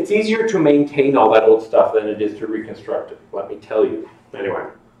 it's easier to maintain all that old stuff than it is to reconstruct it, let me tell you. Anyway,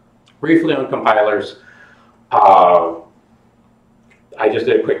 briefly on compilers, I just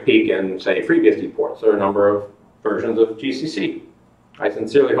did a quick peek and say FreeBSD ports. There are a number of versions of GCC. I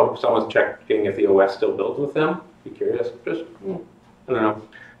sincerely hope someone's checking if the OS still builds with them. Be curious. Just, I don't know.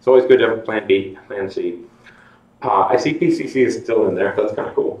 It's always good to have a plan B, plan C. I see PCC is still in there. That's kind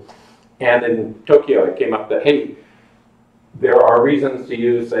of cool. And in Tokyo, it came up that, hey, there are reasons to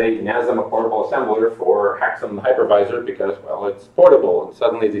use a NASM, a portable assembler, for Haxum the hypervisor because, well, it's portable. And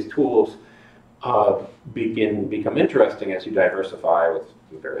suddenly these tools become interesting as you diversify with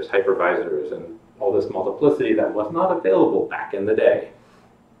various hypervisors and all this multiplicity that was not available back in the day.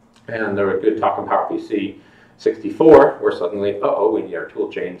 And there were good talk on PowerPC 64, where suddenly, uh-oh, we need our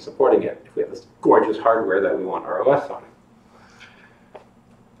tool chain supporting it if we have this gorgeous hardware that we want our OS on.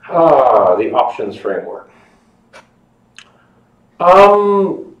 The options framework.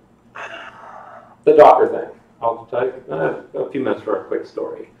 The Docker thing. I'll tell you a few minutes for a quick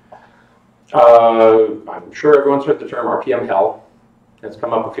story. I'm sure everyone's heard the term RPM hell. It's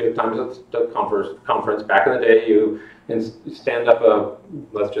come up a few times at the conference. Back in the day, you stand up a,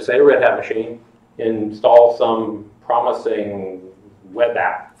 let's just say, a Red Hat machine, install some promising web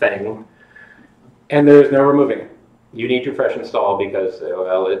app thing, and there's no removing it. You need to fresh install because,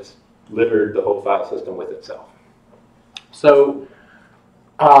 well, it's littered the whole file system with itself. So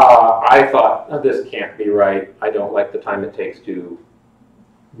I thought, oh, this can't be right. I don't like the time it takes to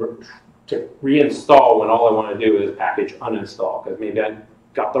reinstall when all I want to do is package uninstall, because maybe I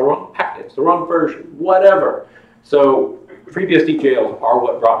got the wrong package, the wrong version, whatever. So FreeBSD jails are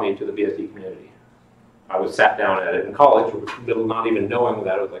what brought me to the BSD community. I was sat down at it in college, not even knowing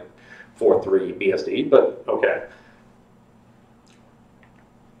that it was like for FreeBSD, but okay.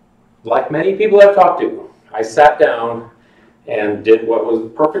 Like many people I've talked to, I sat down and did what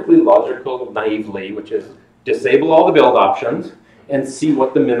was perfectly logical naively, which is disable all the build options and see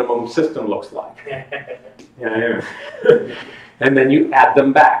what the minimum system looks like. Yeah. And then you add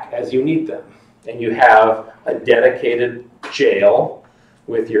them back as you need them. And you have a dedicated jail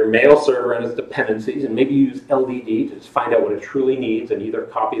with your mail server and its dependencies, and maybe use LDD to just find out what it truly needs and either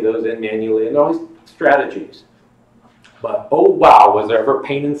copy those in manually, and all these strategies. But oh wow, was there ever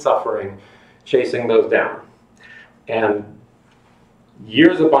pain and suffering chasing those down. And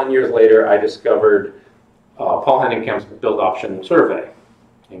years upon years later, I discovered Paul Henningkamp's build option survey.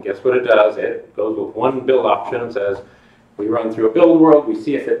 And guess what it does? It goes with one build option and says, we run through a build world, we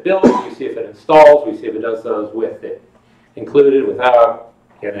see if it builds, we see if it installs, we see if it does those with it included, without,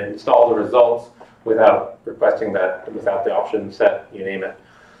 and it installs the results without requesting that, without the option set, you name it.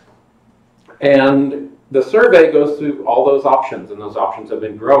 And the survey goes through all those options, and those options have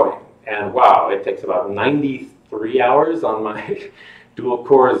been growing. And wow, it takes about 93 hours on my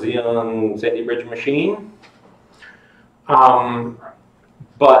dual-core Xeon Sandy Bridge machine.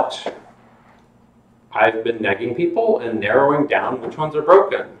 But I've been nagging people and narrowing down which ones are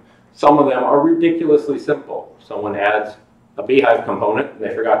broken. Some of them are ridiculously simple. Someone adds a bhyve component, and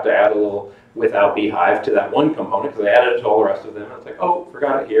they forgot to add a little without bhyve to that one component, because they added it to all the rest of them. And it's like, oh,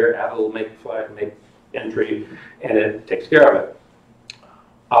 forgot it here, add a little make flag, make entry, and it takes care of it.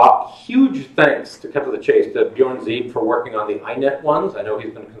 Huge thanks, to cut to the chase, to Bjorn Zeeb for working on the iNet ones. I know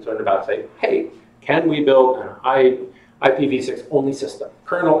he's been concerned about saying, hey, can we build an IPv6 only system,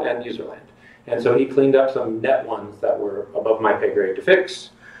 kernel and userland? And so he cleaned up some net ones that were above my pay grade to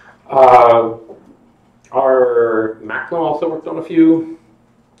fix. Our Macklin also worked on a few.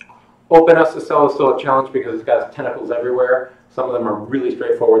 OpenSSL is still a challenge because it's got tentacles everywhere. Some of them are really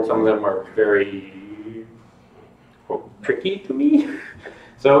straightforward. Some of them are very tricky to me.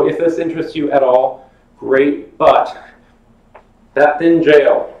 So if this interests you at all, great. But that thin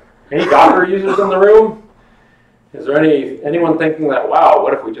jail. Any Docker users in the room? Is there anyone thinking that, wow,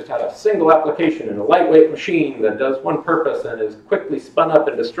 what if we just had a single application in a lightweight machine that does one purpose and is quickly spun up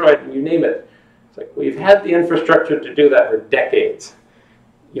and destroyed, and you name it? It's like, we've had the infrastructure to do that for decades.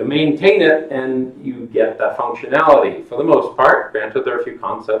 You maintain it and you get that functionality for the most part. Granted, there are a few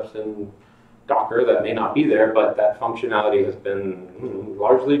concepts in Docker that may not be there, but that functionality has been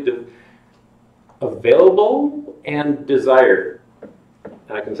largely available and desired.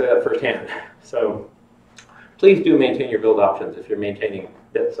 And I can say that firsthand. So please do maintain your build options if you're maintaining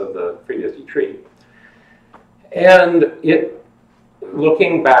bits of the FreeBSD tree. And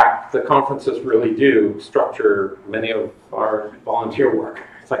looking back, the conferences really do structure many of our volunteer work.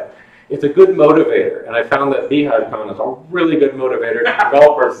 It's a good motivator, and I found that bhyvecon is a really good motivator to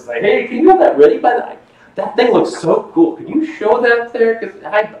developers to say, hey, can you have that ready by the... That thing looks so cool. Can you show that there? Because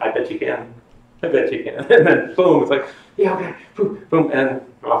I bet you can. I bet you can. And then boom, it's like, yeah, okay, boom, boom, and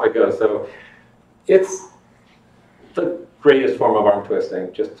off it goes. So it's the greatest form of arm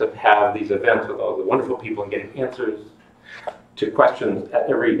twisting, just to have these events with all the wonderful people and getting answers to questions at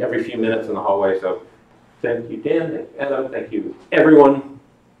every few minutes in the hallway. So thank you, Dan, thank you, Adam, thank you, everyone.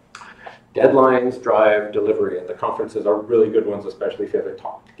 Deadlines drive delivery, and the conferences are really good ones, especially if you have a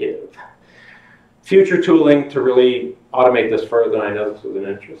talk to give. Future tooling to really automate this further, and I know this was of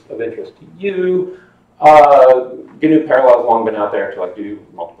interest to you. GNU Parallel has long been out there to do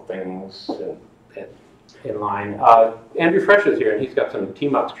multiple things in line. Andrew Fresh is here, and he's got some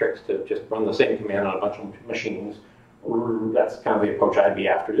tmux tricks to just run the same command on a bunch of machines. That's kind of the approach I'd be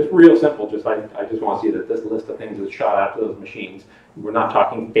after. Just real simple. I just want to see that this list of things is shot out to those machines. We're not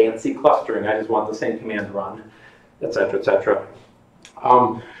talking fancy clustering. I just want the same command run, etc., etc.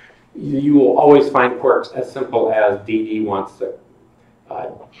 You will always find quirks as simple as DD wants the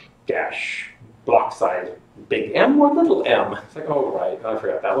dash block size big M or little m. It's like, oh, right, I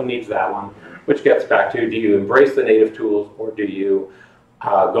forgot that one needs that one. Which gets back to, do you embrace the native tools, or do you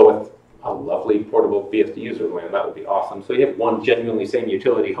go with a lovely portable BSD user land? That would be awesome. So you have one genuinely same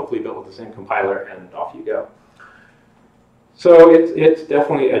utility, hopefully built with the same compiler, and off you go. So it's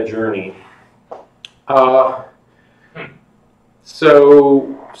definitely a journey.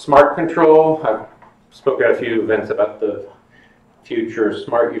 So smart control, I've spoken at a few events about the future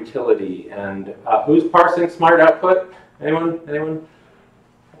smart utility, and who's parsing smart output? Anyone? Anyone?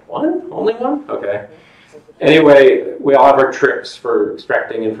 One? Only one? Okay. Anyway, we all have our tricks for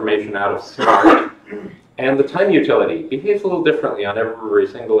extracting information out of smart, and the time utility behaves a little differently on every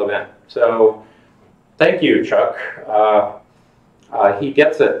single event. So thank you, Chuck. He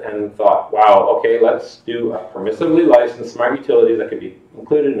gets it and thought, wow, okay, let's do a permissively licensed smart utility that could be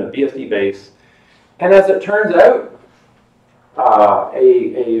included in a BSD base. And as it turns out,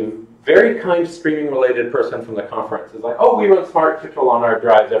 a very kind streaming-related person from the conference is like, oh, we run smart control on our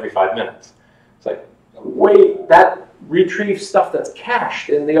drives every 5 minutes. It's like, wait, that retrieves stuff that's cached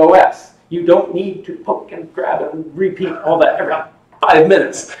in the OS. You don't need to poke and grab and repeat all that every 5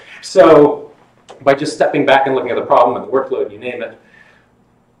 minutes. So by just stepping back and looking at the problem and the workload, you name it,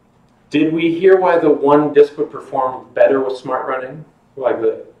 did we hear why the one disk would perform better with smart running? Like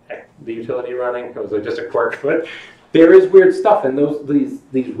the utility running? It was just a quirk, but there is weird stuff, and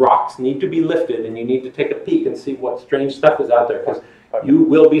these rocks need to be lifted, and you need to take a peek and see what strange stuff is out there, because you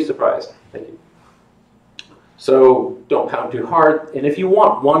will be surprised. Thank you. So don't pound too hard, and if you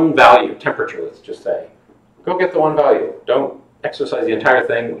want one value, temperature, let's just say, go get the one value. Don't exercise the entire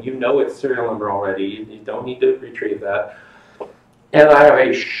thing. You know its serial number already. You don't need to retrieve that. And I have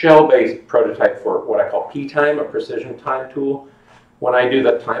a shell-based prototype for what I call p-time, a precision time tool. When I do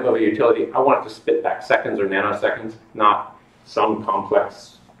the time of a utility, I want it to spit back seconds or nanoseconds, not some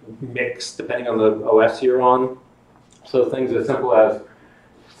complex mix depending on the OS you're on. So things as simple as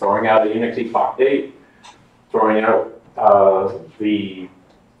throwing out a Unix epoch date, throwing out the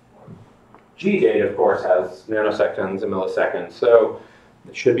G date, of course, has nanoseconds and milliseconds. So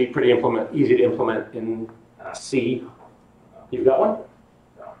it should be pretty easy to implement in C. You've got one?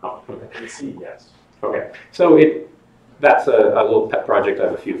 Oh, okay. In C, yes. Okay. So that's a little pet project I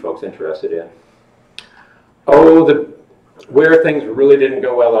have a few folks interested in. Oh, where things really didn't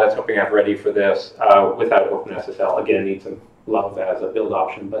go well, I was hoping I'm ready for this without OpenSSL. Again, need some love as a build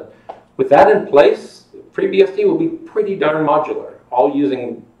option, but with that in place, FreeBSD will be pretty darn modular, all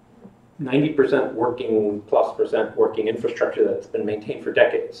using 90% working, +% working infrastructure that's been maintained for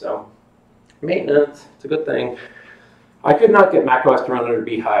decades. So maintenance, it's a good thing. I could not get macOS to run under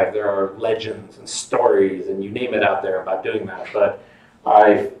bhyve. There are legends and stories and you name it out there about doing that, but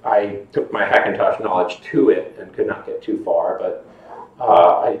I took my Hackintosh knowledge to it and could not get too far, but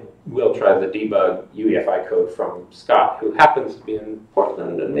I will try the debug UEFI code from Scott, who happens to be in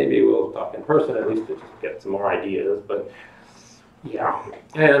Portland, and maybe we'll talk in person at least to just get some more ideas, but yeah.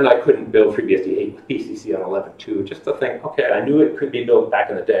 And I couldn't build FreeBSD 8 with PCC on 11.2, just to think, okay, I knew it could be built back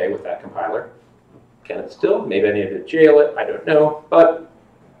in the day with that compiler. Can it still? Maybe I need to jail it, I don't know, but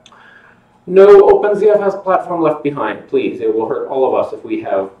no OpenZFS platform left behind, please. It will hurt all of us if we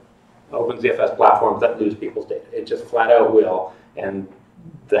have OpenZFS platforms that lose people's data. It just flat out will, and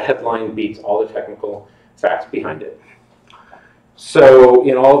the headline beats all the technical facts behind it. So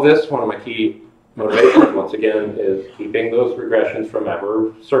in all of this, one of my key motivations, once again, is keeping those regressions from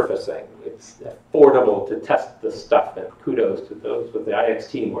ever surfacing. It's affordable to test this stuff, and kudos to those with the IX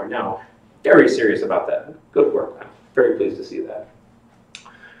team who are now very serious about that. Good work. I'm very pleased to see that.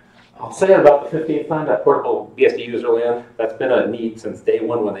 I'll say about the 15th time, that portable BSD userland, that's been a need since day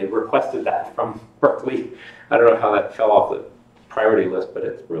one when they requested that from Berkeley. I don't know how that fell off the priority list, but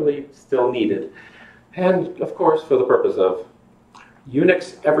it's really still needed. And of course, for the purpose of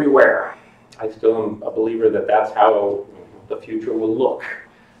Unix everywhere. I still am a believer that that's how the future will look,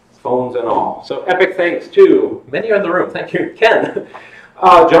 phones and all. So epic thanks to many in the room. Thank you, Ken.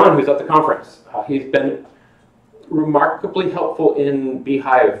 John, who's at the conference. He's been remarkably helpful in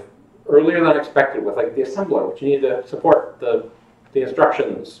bhyve earlier than expected with like the assembler, which you need to support the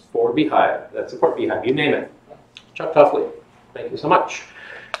instructions for bhyve, that support bhyve, you name it. Chuck Tuffley, thank you so much.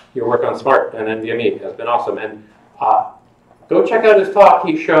 Your work on Smart and NVMe has been awesome. And go check out his talk.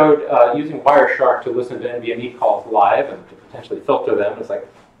 He showed using Wireshark to listen to NVMe calls live and to potentially filter them. It's like,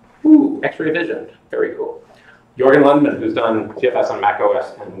 ooh, X-ray vision, very cool. Jorgen Lundman, who's done CFS on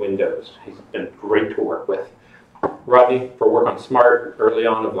macOS and Windows. He's been great to work with. Rodney, for work on Smart early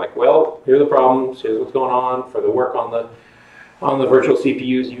on of like, well, here are the problems, here's what's going on, for the work on the virtual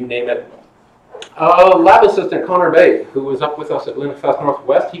CPUs, you name it. Lab assistant Connor Bay, who was up with us at Linux Fest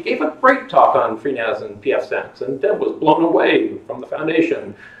Northwest, he gave a great talk on FreeNAS and pfSense, and Deb was blown away from the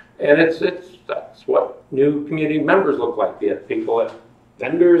foundation. And that's what new community members look like, be it people at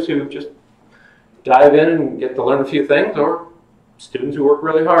vendors who just dive in and get to learn a few things, or students who work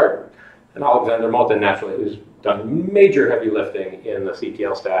really hard. And Alexander Moulton, naturally, who's done major heavy lifting in the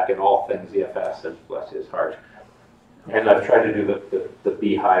CTL stack and all things ZFS, and bless his heart. And I've tried to do the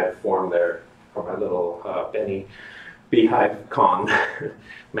bhyve form there for my little Benny bhyve con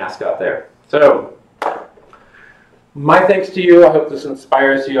mascot there. So, my thanks to you. I hope this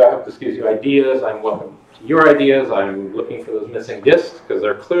inspires you. I hope this gives you ideas. I'm welcome to your ideas. I'm looking for those missing disks, because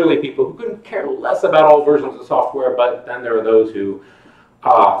there are clearly people who couldn't care less about all versions of software, but then there are those who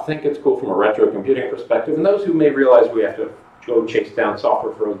think it's cool from a retro computing perspective, and those who may realize we have to go chase down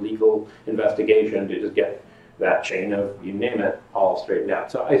software for a legal investigation to just get that chain of, you name it, all straightened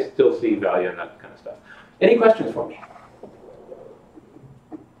out. So I still see value in that kind of stuff. Any questions for me?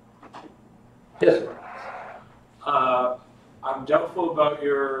 Yes, sir. I'm doubtful about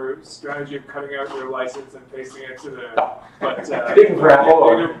your strategy of cutting out your license and pasting it to the. But Speaking for Apple,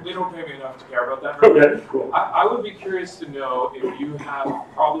 they don't pay me enough to care about that. okay, cool. I would be curious to know if you have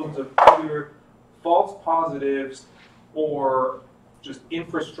problems of either false positives or just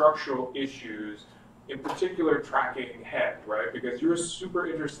infrastructural issues, in particular tracking head, right? Because you're super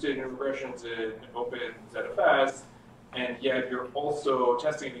interested in regressions in OpenZFS, and yet you're also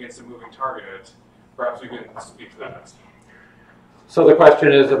testing against a moving target. Perhaps you can speak to that. So the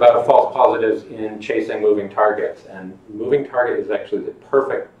question is about false positives in chasing moving targets, and moving target is actually the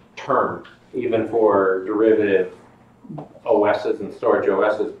perfect term even for derivative OSs and storage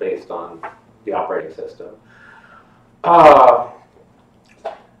OSs based on the operating system. As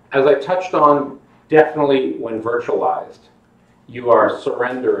I touched on, definitely when virtualized, you are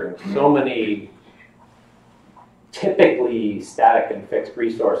surrendering so many typically static and fixed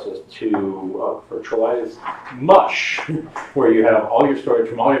resources to virtualized mush, where you have all your storage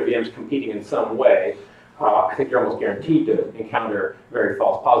from all your VMs competing in some way. I think you're almost guaranteed to encounter very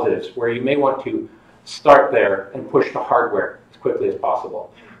false positives, where you may want to start there and push the hardware as quickly as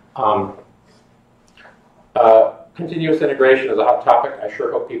possible. Continuous integration is a hot topic. I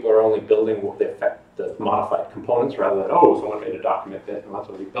sure hope people are only building what they affect the modified components rather than, oh, someone made a document that, and that's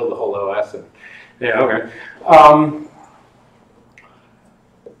what we build the whole OS. And yeah, okay.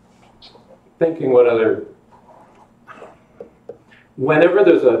 Thinking what other, whenever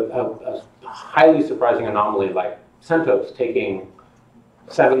there's a highly surprising anomaly like CentOS taking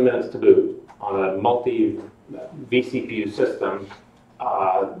 7 minutes to boot on a multi-vCPU system,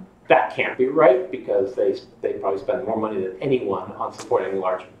 that can't be right because they probably spend more money than anyone on supporting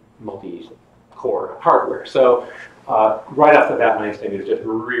large multi-core hardware. So right off the bat, my instinct is just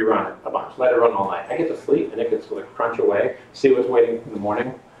rerun it a bunch. Let it run all night. I get to sleep and it gets to crunch away, see what's waiting in the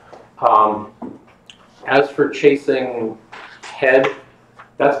morning. As for chasing head,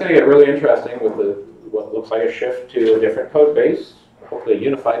 that's going to get really interesting with what looks like a shift to a different code base, hopefully a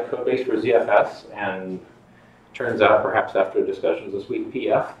unified code base for ZFS, and turns out perhaps after discussions this week,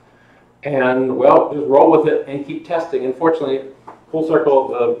 PF. And well, just roll with it and keep testing. Unfortunately, full circle,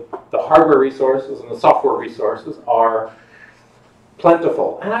 the hardware resources and the software resources are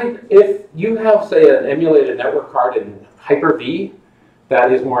plentiful. And if you have, say, an emulated network card in Hyper-V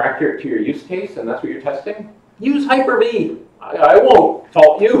that is more accurate to your use case, and that's what you're testing, use Hyper-V. I won't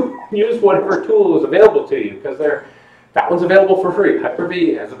fault you. Use whatever tool is available to you, because that one's available for free.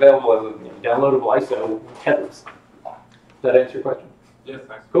 Hyper-V is available as a downloadable ISO headless. Does that answer your question? Yes,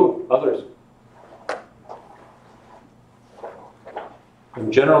 thanks. Cool. Others?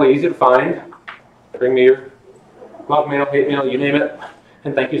 I'm generally easy to find. Bring me your log mail, hate mail, you name it.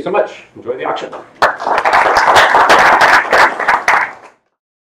 And thank you so much. Enjoy the auction.